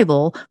her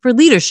rival for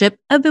leadership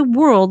of a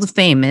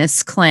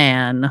world-famous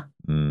clan.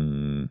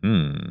 Mhm.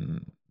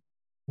 I'm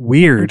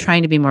Weird.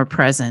 trying to be more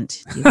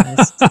present. You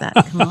guys, did that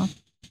come off?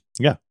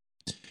 It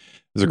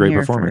was a great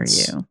Here for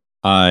performance. you.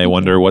 I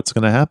wonder what's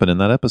going to happen in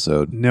that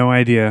episode. No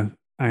idea.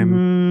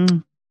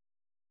 I'm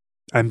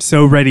Mm,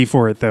 so ready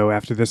for it though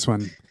after this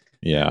one.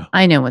 Yeah.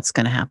 I know what's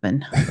going to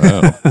happen.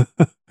 Oh.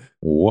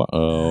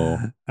 Whoa.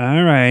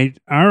 All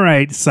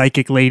right,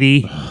 psychic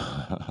lady.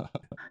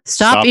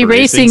 Stop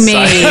erasing me.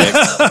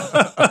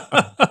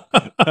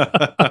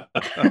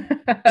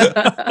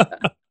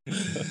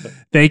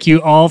 Thank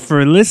you all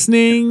for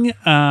listening.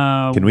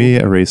 Can we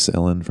erase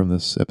Ellen from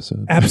this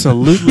episode?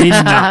 Absolutely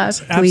not.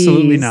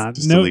 Absolutely Please. not.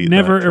 Just No, delete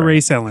never that track.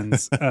 erase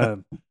Ellen's. Rate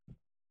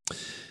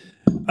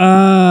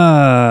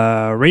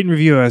and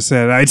review us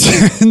at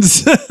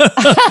iTunes.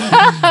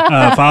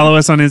 Follow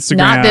us on Instagram.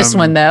 Not this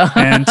one, though.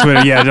 and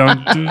Twitter. Yeah,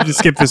 don't just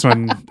skip this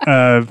one.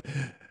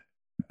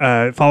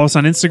 Follow us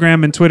on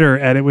Instagram and Twitter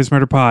at It Was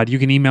Murder Pod. You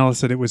can email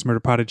us at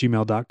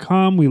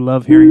itwasmurderpod@gmail.com. We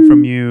love hearing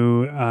from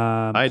you.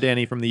 Hi,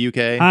 Danny from the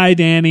UK. Hi,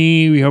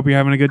 Danny. We hope you're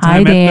having a good Hi,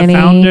 time at Danny. the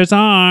Founders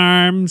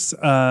Arms.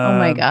 Oh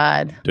my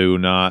God. Do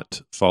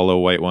not follow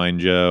White Wine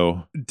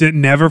Joe.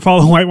 Never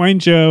follow White Wine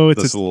Joe.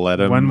 It's Just a let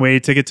him. one-way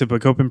ticket to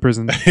Bacopen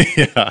Prison.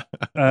 Yeah.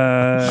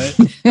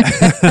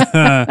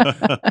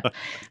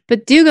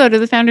 But do go to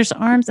the Founders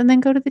Arms and then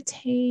go to the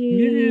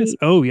Tate Yes.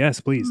 Oh, yes,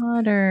 please.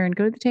 Modern.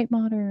 Go to the Tate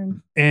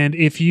Modern. And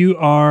if you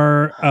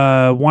are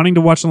wanting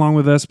to watch along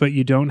with us, but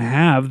you don't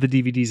have the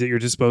DVDs at your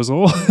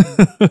disposal,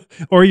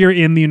 or you're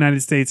in the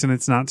United States and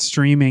it's not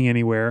streaming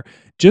anywhere,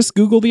 just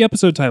Google the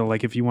episode title.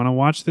 Like if you want to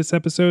watch this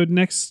episode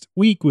next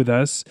week with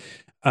us,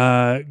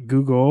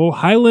 Google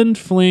Highland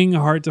Fling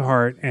Heart to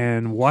Heart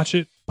and watch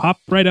it pop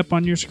right up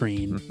on your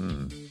screen.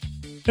 Mhm.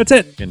 That's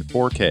it. In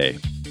 4K.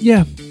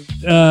 Yeah.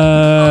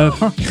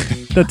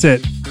 That's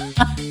it.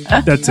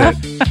 That's it.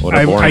 What a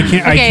I boring,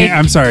 can't. I Okay. can't.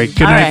 I'm sorry.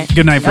 Good All night. right.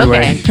 Good night, Freeway.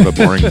 Okay. what a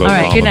boring boat All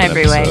right, mom good of night, an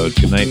Freeway. episode.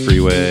 Good night,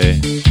 Freeway.